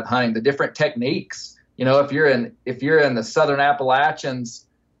inside of hunting. The different techniques. If you're in the Southern Appalachians,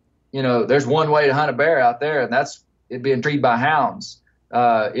 there's one way to hunt a bear out there, and that's it being treed by hounds.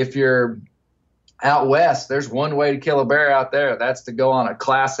 If you're out west, there's one way to kill a bear out there. That's to go on a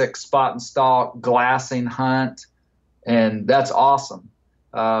classic spot and stalk glassing hunt, and that's awesome.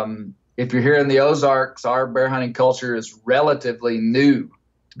 If you're here in the Ozarks, our bear hunting culture is relatively new,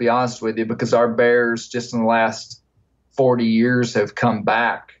 to be honest with you, because our bears just in the last 40 years have come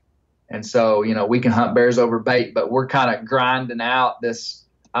back. And so, we can hunt bears over bait, but we're kind of grinding out this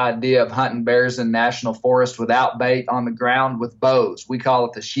idea of hunting bears in national forest without bait on the ground with bows. We call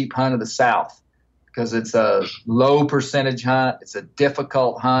it the sheep hunt of the South because it's a low percentage hunt. It's a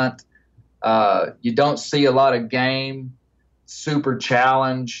difficult hunt. You don't see a lot of game, super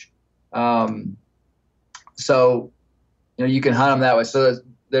challenge. So, you can hunt them that way. So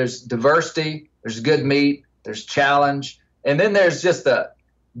there's diversity, there's good meat, there's challenge. And then there's just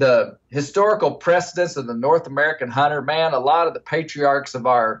the historical precedence of the North American hunter. Man, a lot of the patriarchs of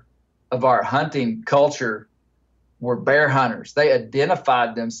our hunting culture were bear hunters. They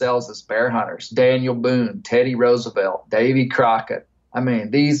identified themselves as bear hunters. Daniel Boone, Teddy Roosevelt, Davy Crockett. I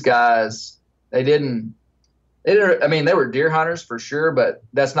mean, these guys, they were deer hunters for sure, but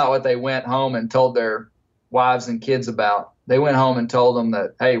that's not what they went home and told their wives and kids about. They went home and told them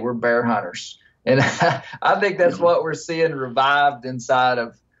that, hey, we're bear hunters. And I think that's what we're seeing revived inside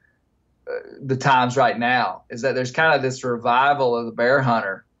of the times right now, is that there's kind of this revival of the bear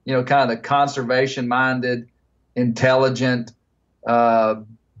hunter, kind of the conservation-minded, intelligent, bear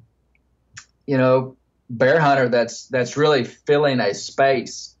hunter that's really filling a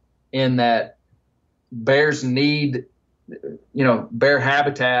space in that bears need, bear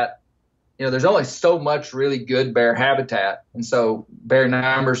habitat. There's only so much really good bear habitat. And so bear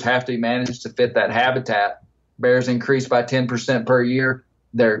numbers have to be managed to fit that habitat. Bears increase by 10% per year.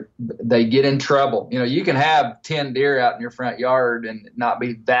 They get in trouble. You can have 10 deer out in your front yard and not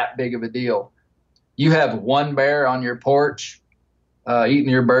be that big of a deal. You have one bear on your porch eating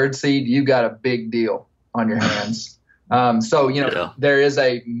your bird seed, you've got a big deal on your hands. So, there is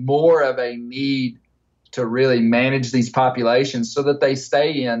more of a need to really manage these populations so that they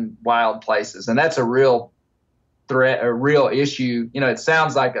stay in wild places. And that's a real threat, a real issue. It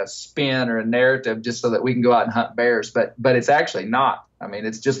sounds like a spin or a narrative just so that we can go out and hunt bears, but it's actually not. I mean,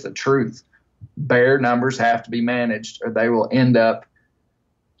 it's just the truth. Bear numbers have to be managed or they will end up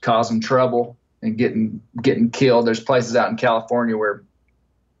causing trouble and getting killed. There's places out in California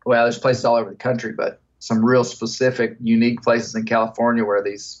there's places all over the country, but some real specific, unique places in California where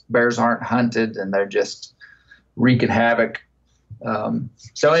these bears aren't hunted and they're just wreaking havoc.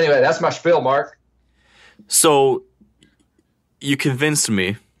 So anyway, that's my spiel, Mark. So you convinced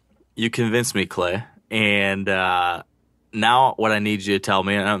me, Clay. And now what I need you to tell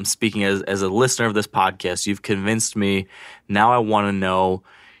me, and I'm speaking as a listener of this podcast, you've convinced me. Now I want to know,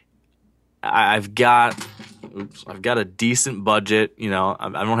 I've got a decent budget. I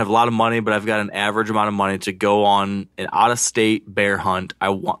don't have a lot of money, but I've got an average amount of money to go on an out-of-state bear hunt.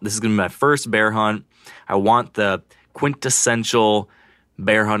 This is going to be my first bear hunt. I want the quintessential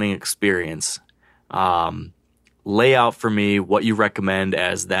bear hunting experience. Lay out for me what you recommend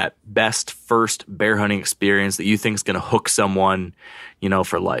as that best first bear hunting experience that you think is going to hook someone,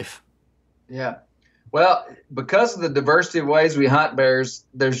 for life. Yeah. Well, because of the diversity of ways we hunt bears,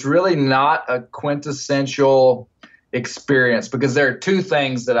 there's really not a quintessential experience, because there are two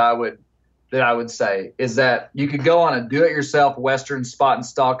things that I would say is that you could go on a do-it-yourself Western spot and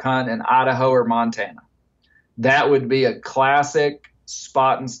stalk hunt in Idaho or Montana. That would be a classic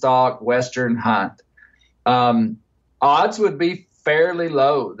spot and stalk Western hunt. Odds would be fairly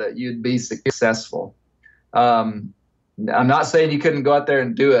low that you'd be successful. I'm not saying you couldn't go out there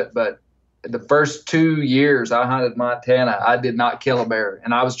and do it, but the first 2 years I hunted Montana, I did not kill a bear,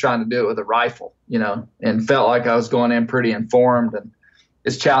 and I was trying to do it with a rifle, and felt like I was going in pretty informed, and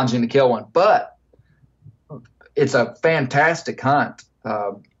it's challenging to kill one, but it's a fantastic hunt.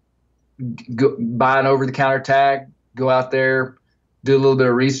 Buy an over-the-counter tag, go out there, do a little bit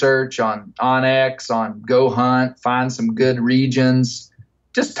of research on OnX, on Go Hunt, find some good regions.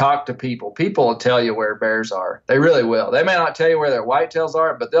 Just talk to people. People will tell you where bears are. They really will. They may not tell you where their whitetails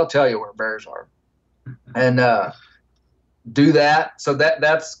are, but they'll tell you where bears are. And do that. So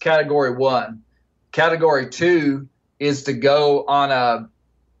that's category one. Category two is to go on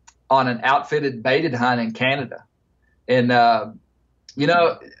an outfitted baited hunt in Canada. And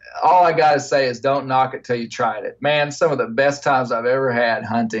all I got to say is don't knock it till you tried it. Man, some of the best times I've ever had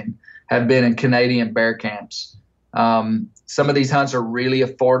hunting have been in Canadian bear camps. Some of these hunts are really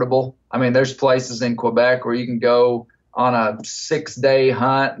affordable. I mean, there's places in Quebec where you can go on a 6-day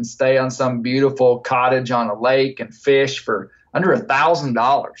hunt and stay on some beautiful cottage on a lake and fish for under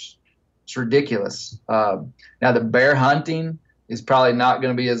 $1,000. It's ridiculous. Now, the bear hunting is probably not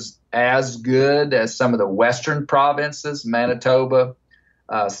going to be as good as some of the western provinces, Manitoba,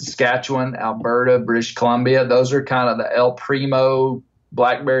 Saskatchewan, Alberta, British Columbia. Those are kind of the El Primo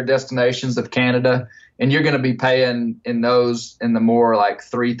black bear destinations of Canada. And you're going to be paying in those in the more like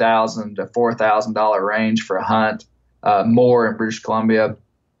 $3,000 to $4,000 range for a hunt, more in British Columbia.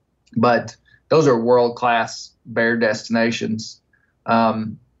 But those are world-class bear destinations.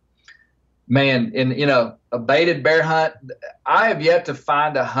 Man, a baited bear hunt, I have yet to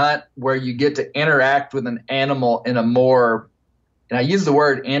find a hunt where you get to interact with an animal in a more, and I use the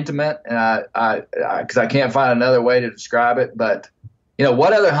word intimate, and because I can't find another way to describe it, but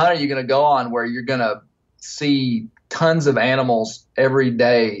what other hunt are you going to go on where you're going to see tons of animals every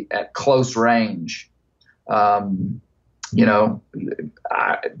day at close range? Not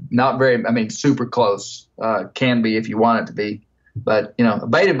very, super close, can be if you want it to be, but a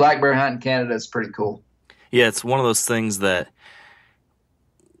baited black bear hunt in Canada is pretty cool. Yeah. It's one of those things that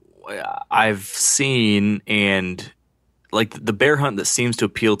I've seen, and like the bear hunt that seems to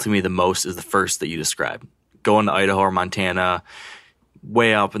appeal to me the most is the first that you described, going to Idaho or Montana,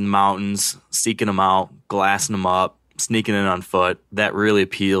 way up in the mountains, seeking them out, glassing them up, sneaking in on foot. That really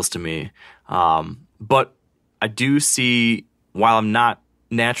appeals to me. But I do see, while I'm not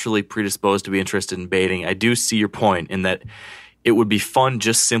naturally predisposed to be interested in baiting, I do see your point in that it would be fun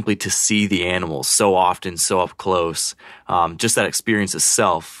just simply to see the animals so often, so up close. Just that experience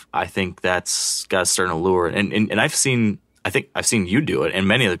itself, I think that's got a certain allure. And I think I've seen you do it, and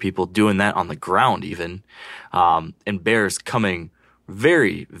many other people doing that on the ground even, and bears coming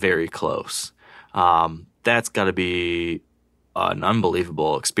very, very close. That's got to be an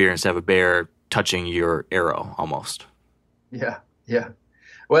unbelievable experience to have a bear touching your arrow almost. Yeah.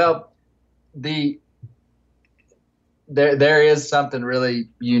 Well, there is something really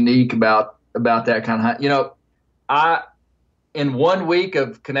unique about that kind of hunt. In 1 week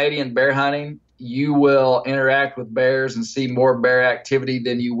of Canadian bear hunting, you will interact with bears and see more bear activity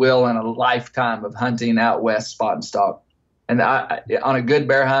than you will in a lifetime of hunting out west spot and stalk. And on a good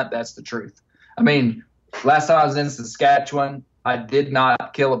bear hunt, that's the truth. I mean, last time I was in Saskatchewan, I did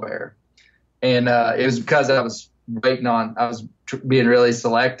not kill a bear. And it was because I was being really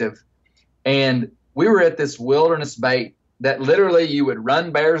selective. And we were at this wilderness bait that literally you would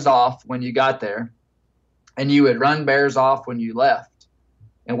run bears off when you got there, and you would run bears off when you left.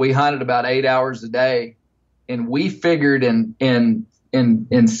 And we hunted about 8 hours a day. And we figured in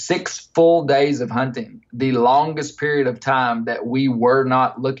 6 full days of hunting, the longest period of time that we were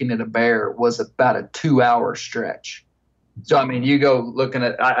not looking at a bear was about a 2-hour stretch. So, I mean, you go looking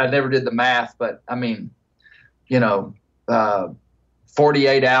at, I never did the math, but I mean,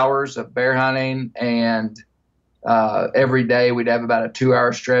 48 hours of bear hunting, and every day we'd have about a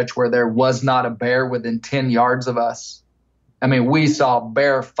 2-hour stretch where there was not a bear within 10 yards of us. I mean, we saw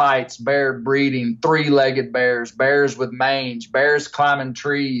bear fights, bear breeding, 3-legged bears, bears with mange, bears climbing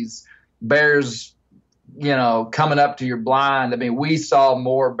trees, bears, coming up to your blind. I mean, we saw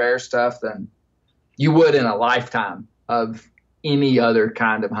more bear stuff than you would in a lifetime of any other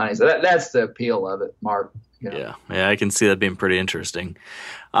kind of hunting. So that's the appeal of it, Mark. Yeah, I can see that being pretty interesting.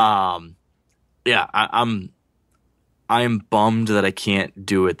 I'm bummed that I can't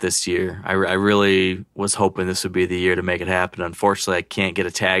do it this year. I really was hoping this would be the year to make it happen. Unfortunately, I can't get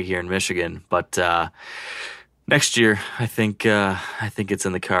a tag here in Michigan, but next year I think it's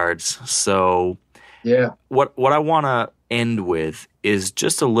in the cards. So yeah, what I want to end with is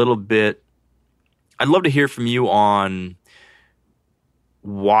just a little bit. I'd love to hear from you on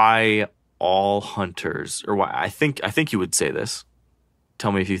why all hunters, or why I think you would say this.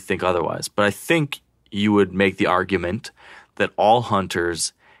 Tell me if you think otherwise, but I think you would make the argument that all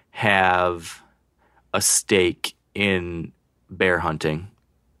hunters have a stake in bear hunting,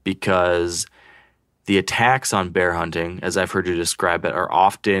 because the attacks on bear hunting, as I've heard you describe it, are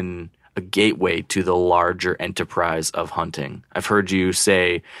often a gateway to the larger enterprise of hunting. I've heard you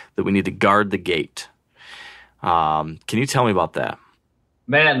say that we need to guard the gate. Can you tell me about that?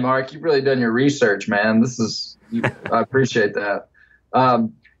 Man, Mark, you've really done your research, man. I appreciate that.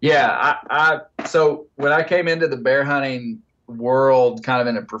 So when I came into the bear hunting world, kind of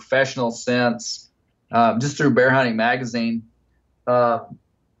in a professional sense, just through Bear Hunting Magazine, my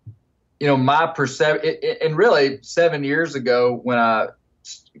perception, and really 7 years ago when I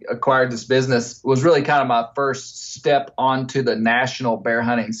acquired this business, was really kind of my first step onto the national bear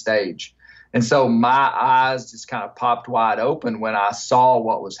hunting stage. And so my eyes just kind of popped wide open when I saw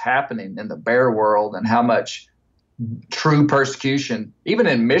what was happening in the bear world and how much true persecution, even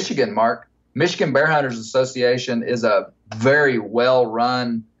in Michigan, Mark. Michigan Bear Hunters Association is a very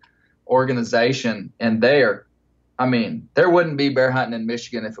well-run organization, and there wouldn't be bear hunting in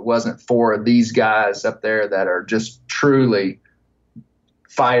Michigan if it wasn't for these guys up there that are just truly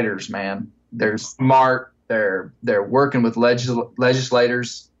fighters, man. They're smart. They're working with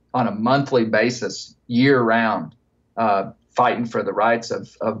legislators on a monthly basis, year-round, fighting for the rights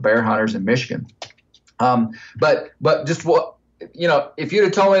of bear hunters in Michigan. But just what, if you'd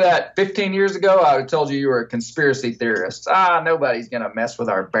have told me that 15 years ago, I would have told you were a conspiracy theorist. Nobody's going to mess with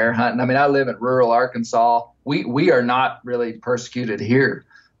our bear hunting. I mean, I live in rural Arkansas. We are not really persecuted here,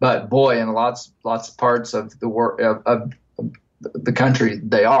 but boy, in lots of parts of of the country,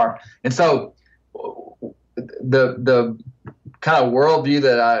 they are. And so the kind of worldview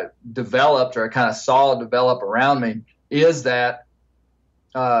that I developed, or I kind of saw develop around me, is that,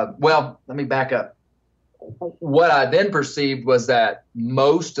 let me back up. What I then perceived was that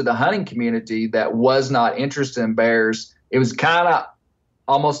most of the hunting community that was not interested in bears, it was kind of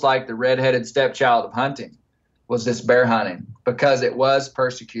almost like the redheaded stepchild of hunting, was this bear hunting, because it was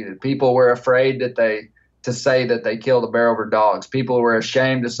persecuted. People were afraid to say that they killed a bear over dogs. People were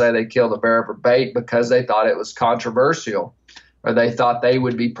ashamed to say they killed a bear over bait because they thought it was controversial, or they thought they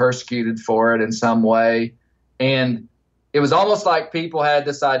would be persecuted for it in some way. And it was almost like people had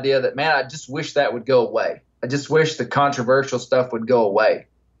this idea that, man, I just wish that would go away. I just wish the controversial stuff would go away.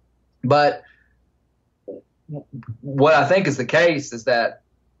 But what I think is the case is that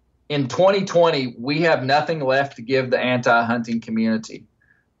in 2020, we have nothing left to give the anti-hunting community.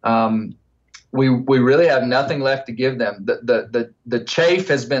 We really have nothing left to give them. The chaff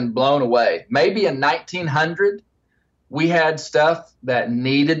has been blown away. Maybe in 1900, we had stuff that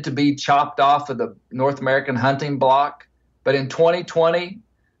needed to be chopped off of the North American hunting block. But in 2020,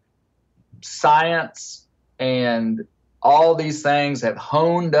 science and all these things have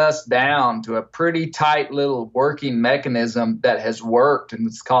honed us down to a pretty tight little working mechanism that has worked, and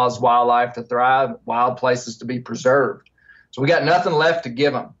it's caused wildlife to thrive, wild places to be preserved. So we got nothing left to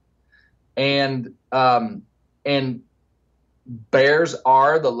give them. and bears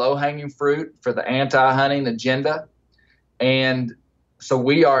are the low-hanging fruit for the anti-hunting agenda. And so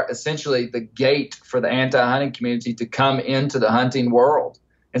we are essentially the gate for the anti-hunting community to come into the hunting world.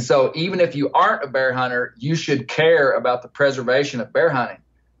 And so even if you aren't a bear hunter, you should care about the preservation of bear hunting,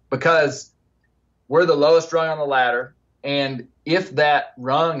 because we're the lowest rung on the ladder. And if that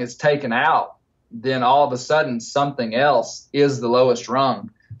rung is taken out, then all of a sudden something else is the lowest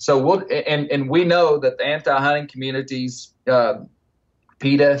rung. So we know that the anti-hunting communities,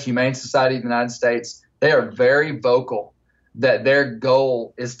 PETA, Humane Society of the United States, they are very vocal that their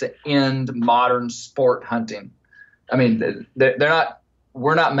goal is to end modern sport hunting. I mean,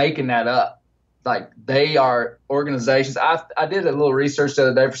 we're not making that up. Like, they are organizations. I did a little research the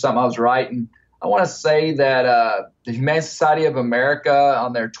other day for something I was writing. I want to say that the Humane Society of America,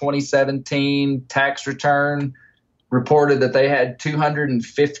 on their 2017 tax return, reported that they had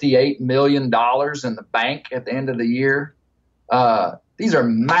 $258 million in the bank at the end of the year. These are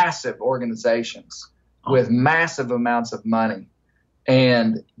massive organizations with massive amounts of money.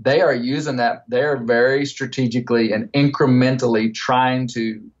 And they are using that. They're very strategically and incrementally trying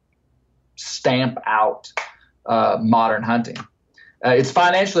to stamp out modern hunting. It's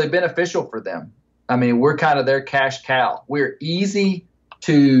financially beneficial for them. I mean, we're kind of their cash cow. We're easy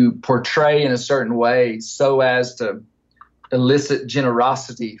to portray in a certain way so as to elicit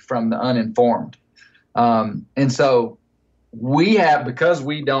generosity from the uninformed. And so because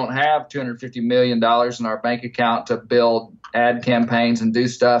we don't have $250 million in our bank account to build ad campaigns and do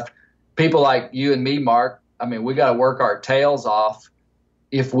stuff, people like you and me, Mark, I mean, we got to work our tails off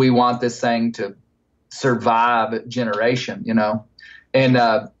if we want this thing to survive a generation, you know? And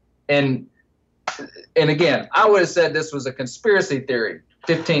again, I would have said this was a conspiracy theory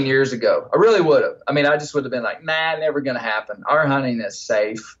 15 years ago. I really would have. I mean, I just would have been like, nah, never going to happen. Our hunting is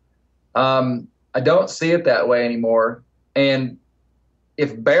safe. I don't see it that way anymore. And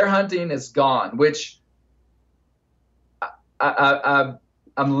if bear hunting is gone, which I'm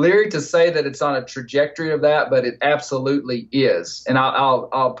leery to say that it's on a trajectory of that, but it absolutely is. And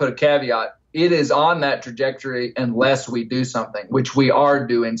I'll put a caveat. It is on that trajectory unless we do something, which we are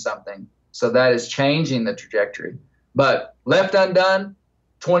doing something. So that is changing the trajectory. But left undone,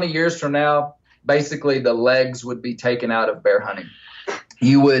 20 years from now, basically the legs would be taken out of bear hunting.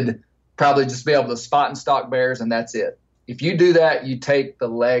 You would probably just be able to spot and stalk bears, and that's it. If you do that, you take the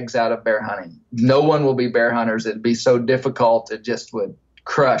legs out of bear hunting. No one will be bear hunters. It'd be so difficult. It just would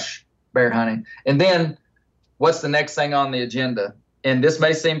crush bear hunting. And then what's the next thing on the agenda? And this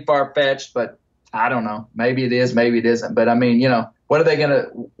may seem far-fetched, but I don't know. Maybe it is, maybe it isn't. But I mean, you know, what are they going to,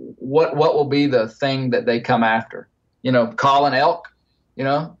 what will be the thing that they come after? You know, calling elk, you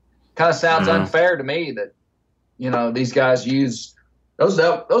know, kind of sounds unfair to me that, you know, these guys use those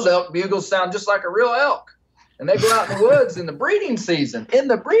elk bugles sound just like a real elk. And they go out in the woods in the breeding season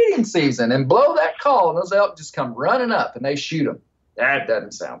and blow that call. And those elk just come running up and they shoot them. That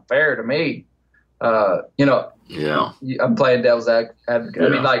doesn't sound fair to me. You know, yeah. I'm playing devil's advocate. Yeah. I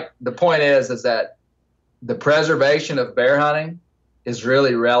mean, like, the point is that the preservation of bear hunting is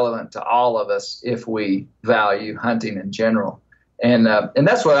really relevant to all of us if we value hunting in general. And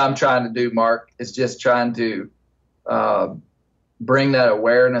that's what I'm trying to do, Mark, is just trying to bring that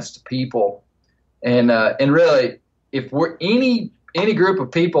awareness to people. And really, if we're any group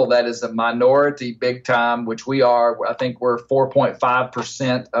of people that is a minority big time, which we are, I think we're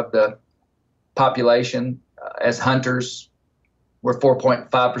 4.5% of the population as hunters. We're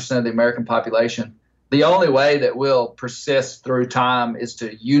 4.5% of the American population. The only way that we'll persist through time is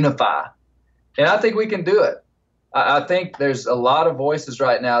to unify. And I think we can do it. I think there's a lot of voices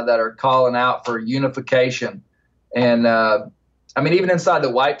right now that are calling out for unification. And I mean, even inside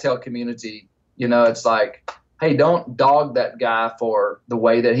the whitetail community, you know, it's like, hey, don't dog that guy for the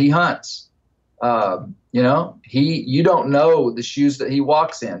way that he hunts. You know, you don't know the shoes that he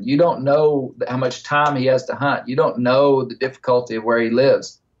walks in. You don't know how much time he has to hunt. You don't know the difficulty of where he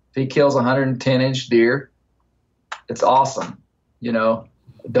lives. If he kills 110-inch deer, it's awesome. You know,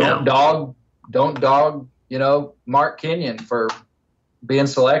 don't dog, you know, Mark Kenyon for being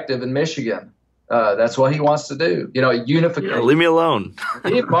selective in Michigan. That's what he wants to do. You know, unification. Yeah, leave me alone.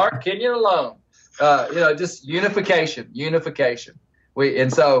 Leave Mark Kenyon alone. You know, just unification.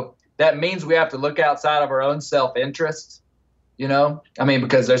 And so that means we have to look outside of our own self-interest, you know? I mean,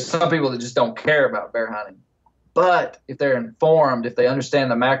 because there's some people that just don't care about bear hunting. But if they're informed, if they understand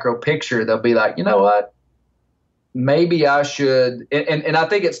the macro picture, they'll be like, you know what? Maybe I should. And I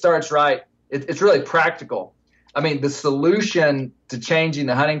think it starts right. It's really practical. I mean, the solution to changing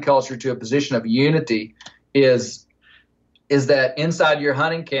the hunting culture to a position of unity is is that inside your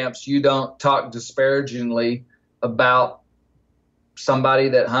hunting camps, you don't talk disparagingly about somebody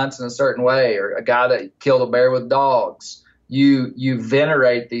that hunts in a certain way or a guy that killed a bear with dogs. You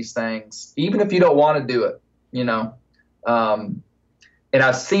venerate these things, even if you don't want to do it, you know. And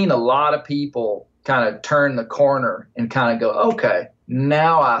I've seen a lot of people kind of turn the corner and kind of go, okay,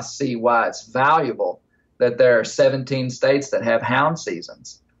 now I see why it's valuable that there are 17 states that have hound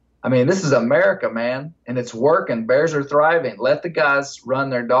seasons. I mean, this is America, man, and it's working. Bears are thriving. Let the guys run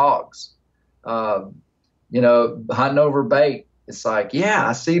their dogs. You know, hunting over bait. It's like, yeah,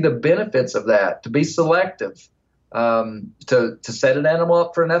 I see the benefits of that. To be selective, to set an animal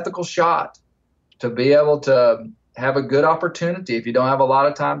up for an ethical shot, to be able to have a good opportunity if you don't have a lot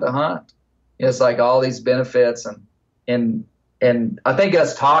of time to hunt. You know, it's like all these benefits, and I think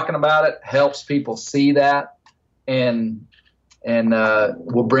us talking about it helps people see that, and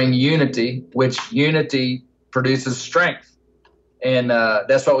will bring unity, which unity produces strength, and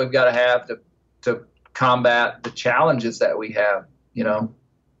that's what we've got to have to combat the challenges that we have, you know.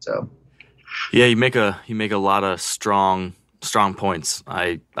 So yeah, you make a lot of strong points.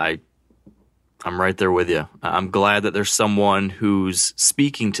 I'm right there with you. I'm glad that there's someone who's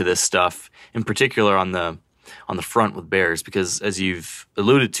speaking to this stuff, in particular on the front with bears, because as you've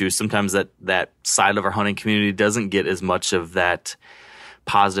alluded to, sometimes that side of our hunting community doesn't get as much of that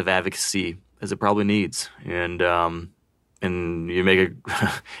positive advocacy as it probably needs. And you make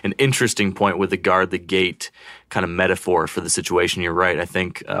an interesting point with the guard the gate kind of metaphor for the situation. You're right. I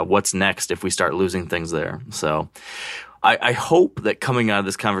think what's next if we start losing things there? So I hope that coming out of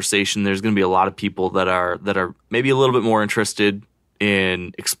this conversation, there's going to be a lot of people that are maybe a little bit more interested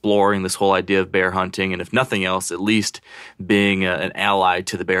in exploring this whole idea of bear hunting, and if nothing else, at least being an ally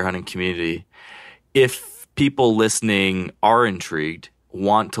to the bear hunting community. If people listening are intrigued,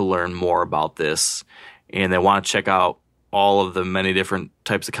 want to learn more about this, and they want to check out all of the many different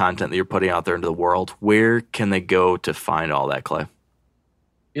types of content that you're putting out there into the world, where can they go to find all that, Clay?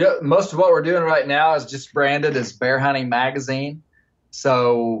 You know, most of what we're doing right now is just branded as Bear Hunting Magazine.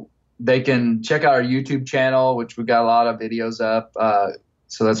 So they can check out our YouTube channel, which we've got a lot of videos up.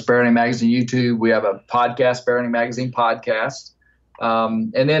 So that's Bear Hunting Magazine YouTube. We have a podcast, Bear Hunting Magazine podcast.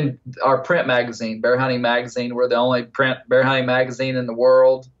 And then our print magazine, Bear Hunting Magazine. We're the only print bear hunting magazine in the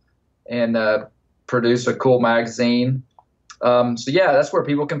world, and produce a cool magazine. So yeah, that's where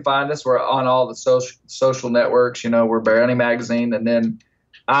people can find us. We're on all the social networks. You know, we're Bear Hunting Magazine, and then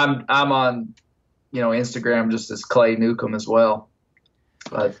I'm on, you know, Instagram just as Clay Newcomb as well.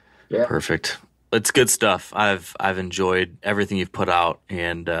 But yeah, perfect. It's good stuff. I've enjoyed everything you've put out,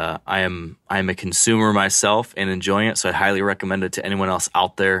 and I'm a consumer myself and enjoying it. So I highly recommend it to anyone else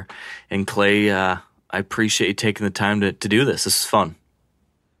out there. And Clay, I appreciate you taking the time to do this. This is fun.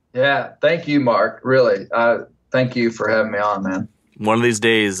 Yeah, thank you, Mark. Really, thank you for having me on, man. One of these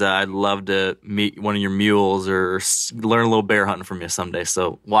days, I'd love to meet one of your mules or learn a little bear hunting from you someday.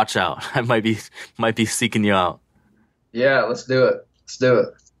 So watch out. I might be seeking you out. Yeah, let's do it. Let's do it.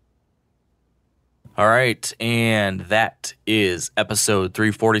 All right, and that is episode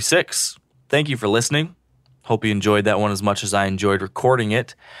 346. Thank you for listening. Hope you enjoyed that one as much as I enjoyed recording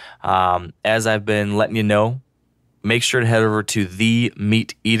it. As I've been letting you know, make sure to head over to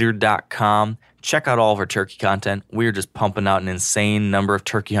themeateater.com. Check out all of our turkey content. We're just pumping out an insane number of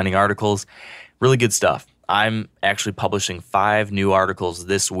turkey hunting articles. Really good stuff. I'm actually publishing 5 new articles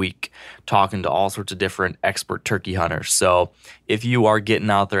this week, talking to all sorts of different expert turkey hunters. So if you are getting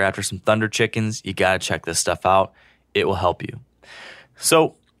out there after some thunder chickens, you got to check this stuff out. It will help you.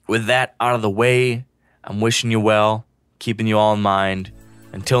 So with that out of the way, I'm wishing you well, keeping you all in mind.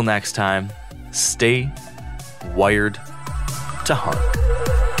 Until next time, stay wired to hunt.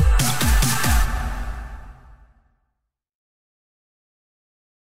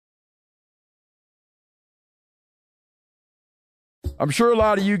 I'm sure a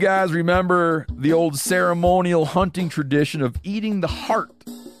lot of you guys remember the old ceremonial hunting tradition of eating the heart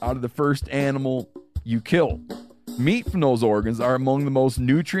out of the first animal you kill. Meat from those organs are among the most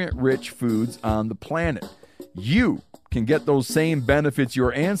nutrient-rich foods on the planet. You can get those same benefits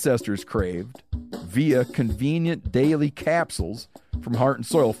your ancestors craved via convenient daily capsules from Heart and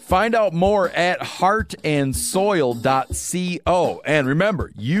Soil. Find out more at heartandsoil.co. And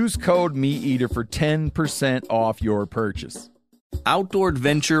remember, use code MeatEater for 10% off your purchase. Outdoor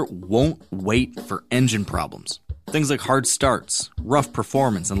adventure won't wait for engine problems. Things like hard starts, rough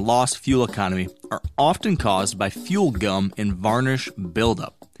performance, and lost fuel economy are often caused by fuel gum and varnish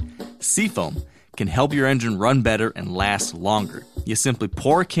buildup. Seafoam can help your engine run better and last longer. You simply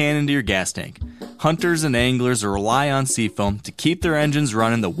pour a can into your gas tank, Hunters and anglers rely on Seafoam to keep their engines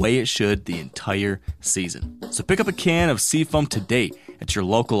running the way it should the entire season. So pick up a can of Seafoam today at your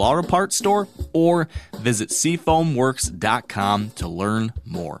local auto parts store or visit seafoamworks.com to learn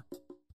more.